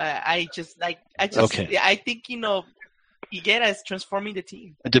 Okay. I think Higuera is transforming the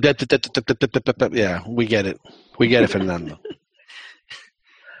team. Yeah, we get it. We get it, Fernando.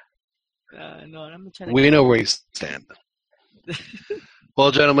 No, I'm trying to. We know where you stand.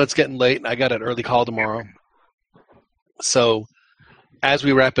 Well, gentlemen, it's getting late, and I got an early call tomorrow. So, as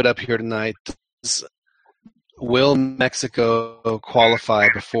we wrap it up here tonight, will Mexico qualify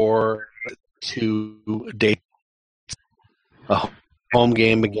before 2 dates? A home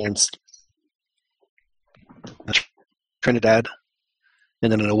game against Trinidad,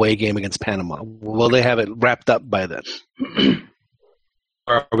 and then an away game against Panama. Will they have it wrapped up by then?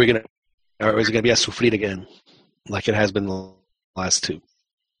 Or is it gonna be a sufrir again, like it has been the last two?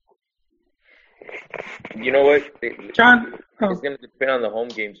 You know what, John? It's going to depend on the home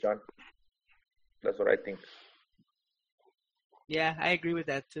games, John. That's what I think. Yeah, I agree with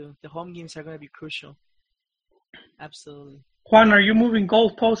that too. The home games are going to be crucial. Absolutely. Juan, are you moving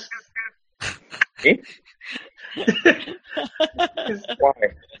goalposts? Me? Why?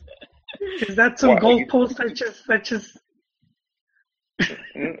 Is that some goalposts that just?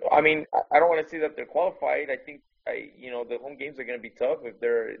 I mean, I don't want to say that they're qualified. I think the home games are going to be tough if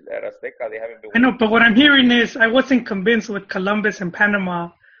they're at Azteca. They haven't been. I know, but what I'm hearing is I wasn't convinced with Columbus and Panama.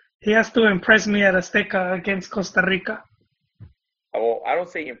 He has to impress me at Azteca against Costa Rica. Well, I don't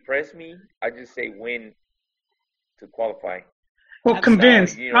say impress me. I just say win to qualify. Well,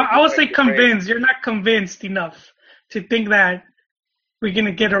 convinced. I would say convinced. You're not convinced enough to think that we're going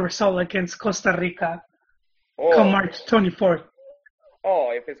to get a result against Costa Rica come March 24th.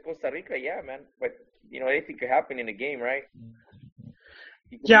 Oh, if it's Costa Rica, yeah, man. But, anything could happen in a game, right?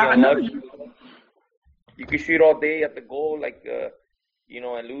 Yeah, I know. You could shoot all day at the goal, and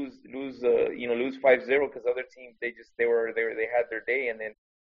lose 5-0 because other teams, they had their day, and then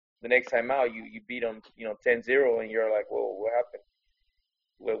the next time out, you beat them, 10-0, and you're like, well, what happened?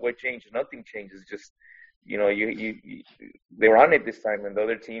 What changed? Nothing changes. Just, they were on it this time, and the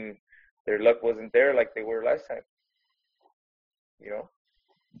other team, their luck wasn't there like they were last time.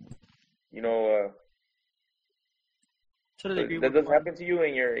 Totally agree. That doesn't happen to you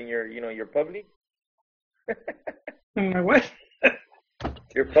in your pub league? In my what?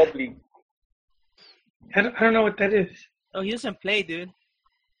 Your pub league. I don't know what that is. Oh, he doesn't play, dude.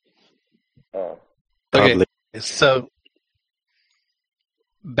 Oh. Okay, Probably. so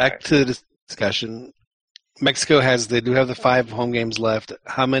back to the discussion. Mexico they do have the 5 home games left.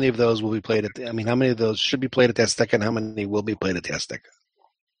 How many of those will be played how many of those should be played at the Azteca, and how many will be played at the Azteca?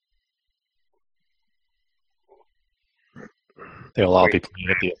 They'll all be playing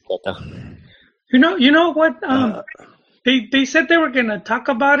at the Azteca. You know what? They said they were gonna talk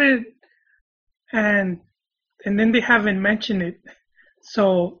about it, and then they haven't mentioned it.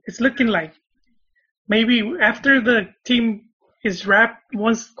 So it's looking like maybe after the team is wrapped,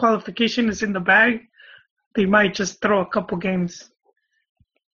 once qualification is in the bag, they might just throw a couple games.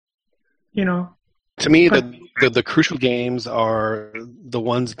 You know. To me, the crucial games are the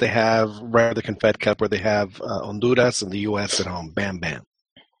ones that they have right after the Confed Cup, where they have Honduras and the U.S. at home. Bam, bam.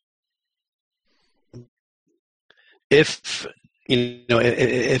 If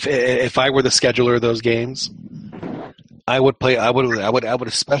I were the scheduler of those games, I would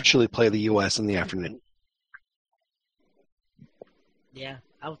especially play the U.S. in the afternoon. Yeah,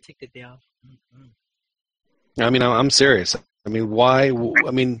 I would take the day off. Mm-hmm. I mean, I'm serious. I mean, why?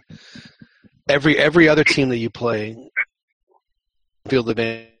 I mean, every other team that you play, field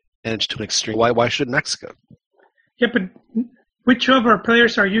advantage to an extreme. Why should Mexico? Yeah, but which of our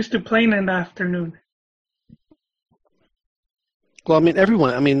players are used to playing in the afternoon? Well,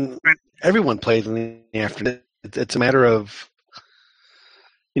 I mean, everyone plays in the afternoon. It's a matter of,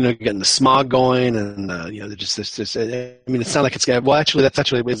 getting the smog going, and just this. I mean, it's not like it's well. Actually,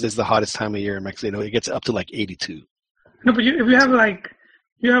 that's is the hottest time of year in Mexico. It gets up to like 82. No, but if you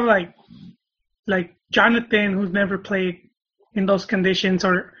have like Jonathan, who's never played in those conditions,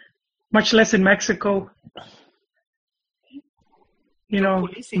 or much less in Mexico.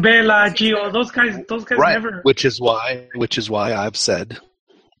 Vela, Gio, those guys Right. never. Which is why I've said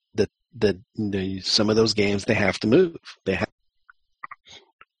that some of those games they have to move. They have.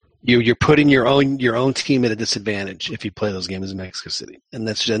 You're putting your own team at a disadvantage if you play those games in Mexico City, and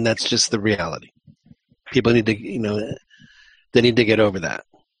that's just the reality. People need to they need to get over that.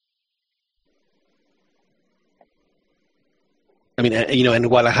 I mean, and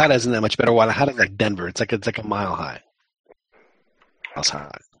Guadalajara isn't that much better. Guadalajara is like Denver. It's like a mile high. Miles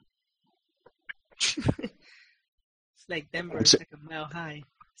high. It's like Denver. It's like a mile high.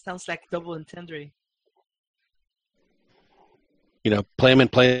 Sounds like double entendre. Play them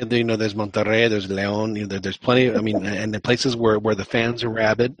and play. There's Monterrey, there's León. There's plenty. I mean, and the places where the fans are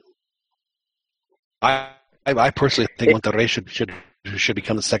rabid. I personally think Monterrey should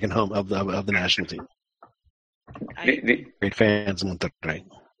become the second home of the national team. Great fans in Monterrey.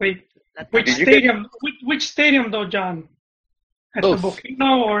 Wait, which stadium? Which stadium though, John? At Both. the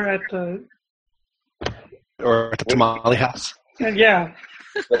Volcano or at the? Or at the Tamale House. Yeah.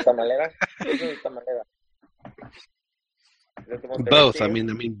 The Tamalera? The Tamalera. Both. I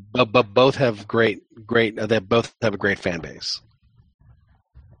mean, but both have great. They both have a great fan base.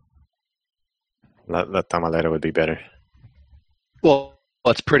 La Tamalera would be better. Well,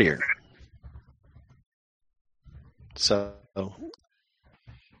 it's prettier. So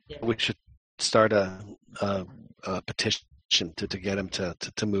we should start a petition to get him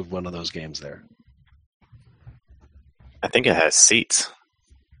to move one of those games there. I think it has seats.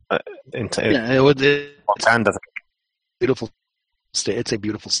 It would. Montan doesn't. Beautiful. It's a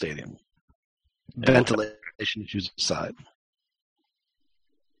beautiful stadium. Ventilation issues aside.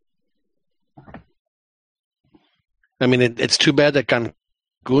 I mean, it's too bad that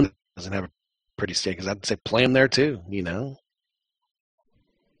Cancun doesn't have a pretty stadium, because I'd say play them there too.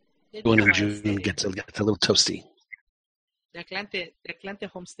 Going in June gets a little toasty. The Atlante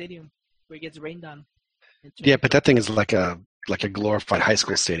home stadium where it gets rained on. Yeah, but that thing is like a glorified high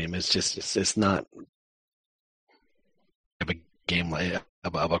school stadium. It's not a game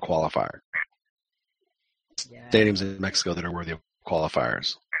of a qualifier. Yeah. Stadiums in Mexico that are worthy of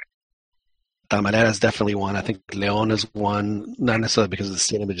qualifiers. Tamalera is definitely one. I think León is one, not necessarily because of the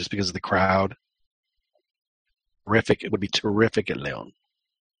stadium, but just because of the crowd. Terrific! It would be terrific at León.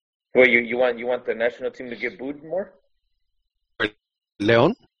 Well, you want the national team to get booed more?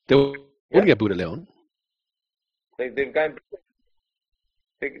 León? They wouldn't get booed at León. They've gotten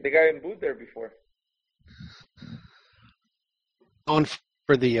they got booed there before. On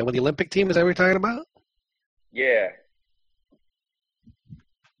for the Olympic team, is that what you're talking about? Yeah.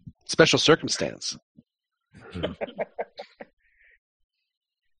 Special circumstance.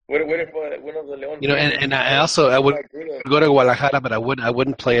 What if one of the León? And I would go to Guadalajara, but I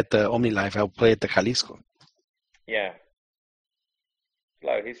wouldn't play at the OmniLife. I would play at the Jalisco. Yeah. A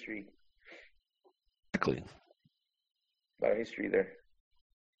lot of history. Exactly. A lot of history there.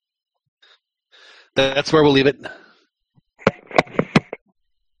 That's where we'll leave it.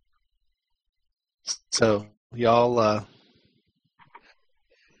 So y'all are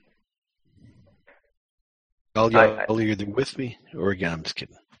either with me or again. I'm just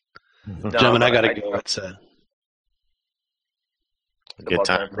kidding. Mhm. No, Gentlemen, I gotta I- go. It's Good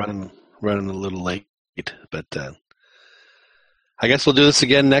time. running a little late, but I guess we'll do this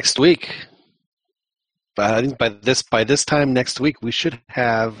again next week. But I think by this time next week, we should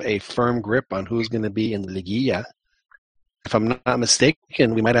have a firm grip on who's going to be in the Liguilla. If I'm not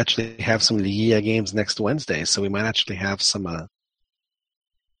mistaken, we might actually have some Liguilla games next Wednesday, so we might actually have some.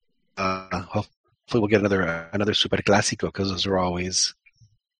 Hopefully, we'll get another Super Clásico because those are always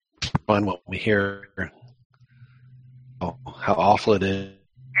fun when we hear how awful it is.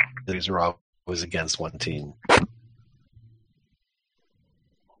 These are always against one team.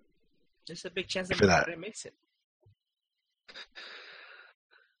 There's a big chance that For that. Monterrey makes it.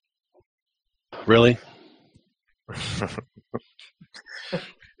 Really?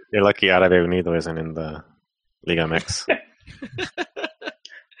 You're lucky Árabe Unido isn't in the Liga MX.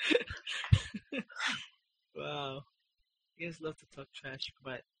 Wow. You guys love to talk trash,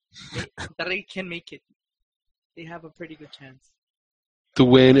 but Monterrey can make it. They have a pretty good chance. To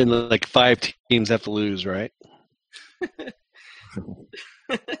win and like 5 teams have to lose, right?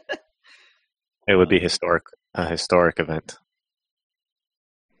 It would be a historic event.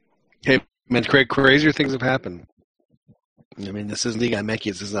 Hey, man, crazier things have happened. I mean, this is Liga MX.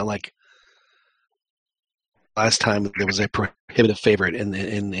 This is not like last time there was a prohibitive favorite in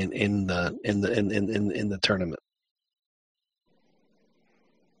the tournament.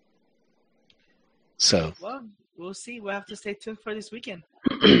 So, Well, we'll see. We'll have to stay tuned for this weekend.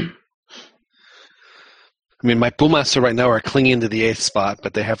 I mean, my Pumas right now are clinging to the 8th spot,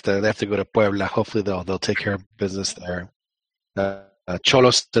 but they have to go to Puebla. Hopefully, they'll take care of business there.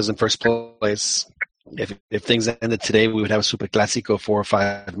 Cholos is in first place. If things ended today, we would have a Super Clásico 4 or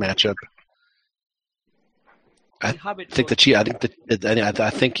 5 matchup. I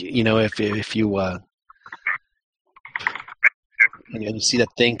think you know if you and you see that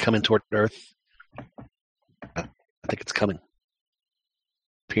thing coming toward Earth, I think it's coming.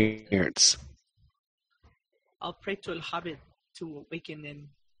 Appearance. I'll pray to El Habib to awaken and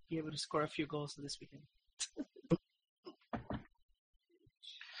be able to score a few goals this weekend.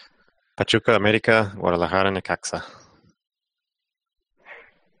 Pachuca, América, Guadalajara, Necaxa.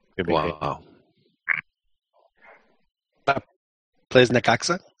 Good big game. Wow. Plays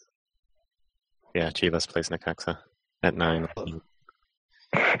Necaxa? Yeah, Chivas plays Necaxa at 9.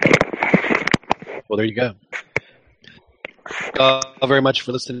 Well, there you go. Very much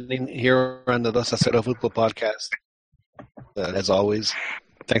for listening here on the Cero Futbol podcast. As always,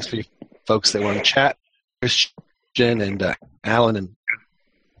 thanks for you folks that want to chat. Christian and Alan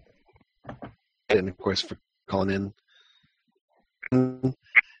and of course for calling in. And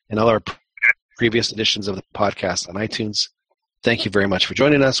all our previous editions of the podcast on iTunes. Thank you very much for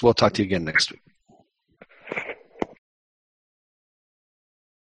joining us. We'll talk to you again next week.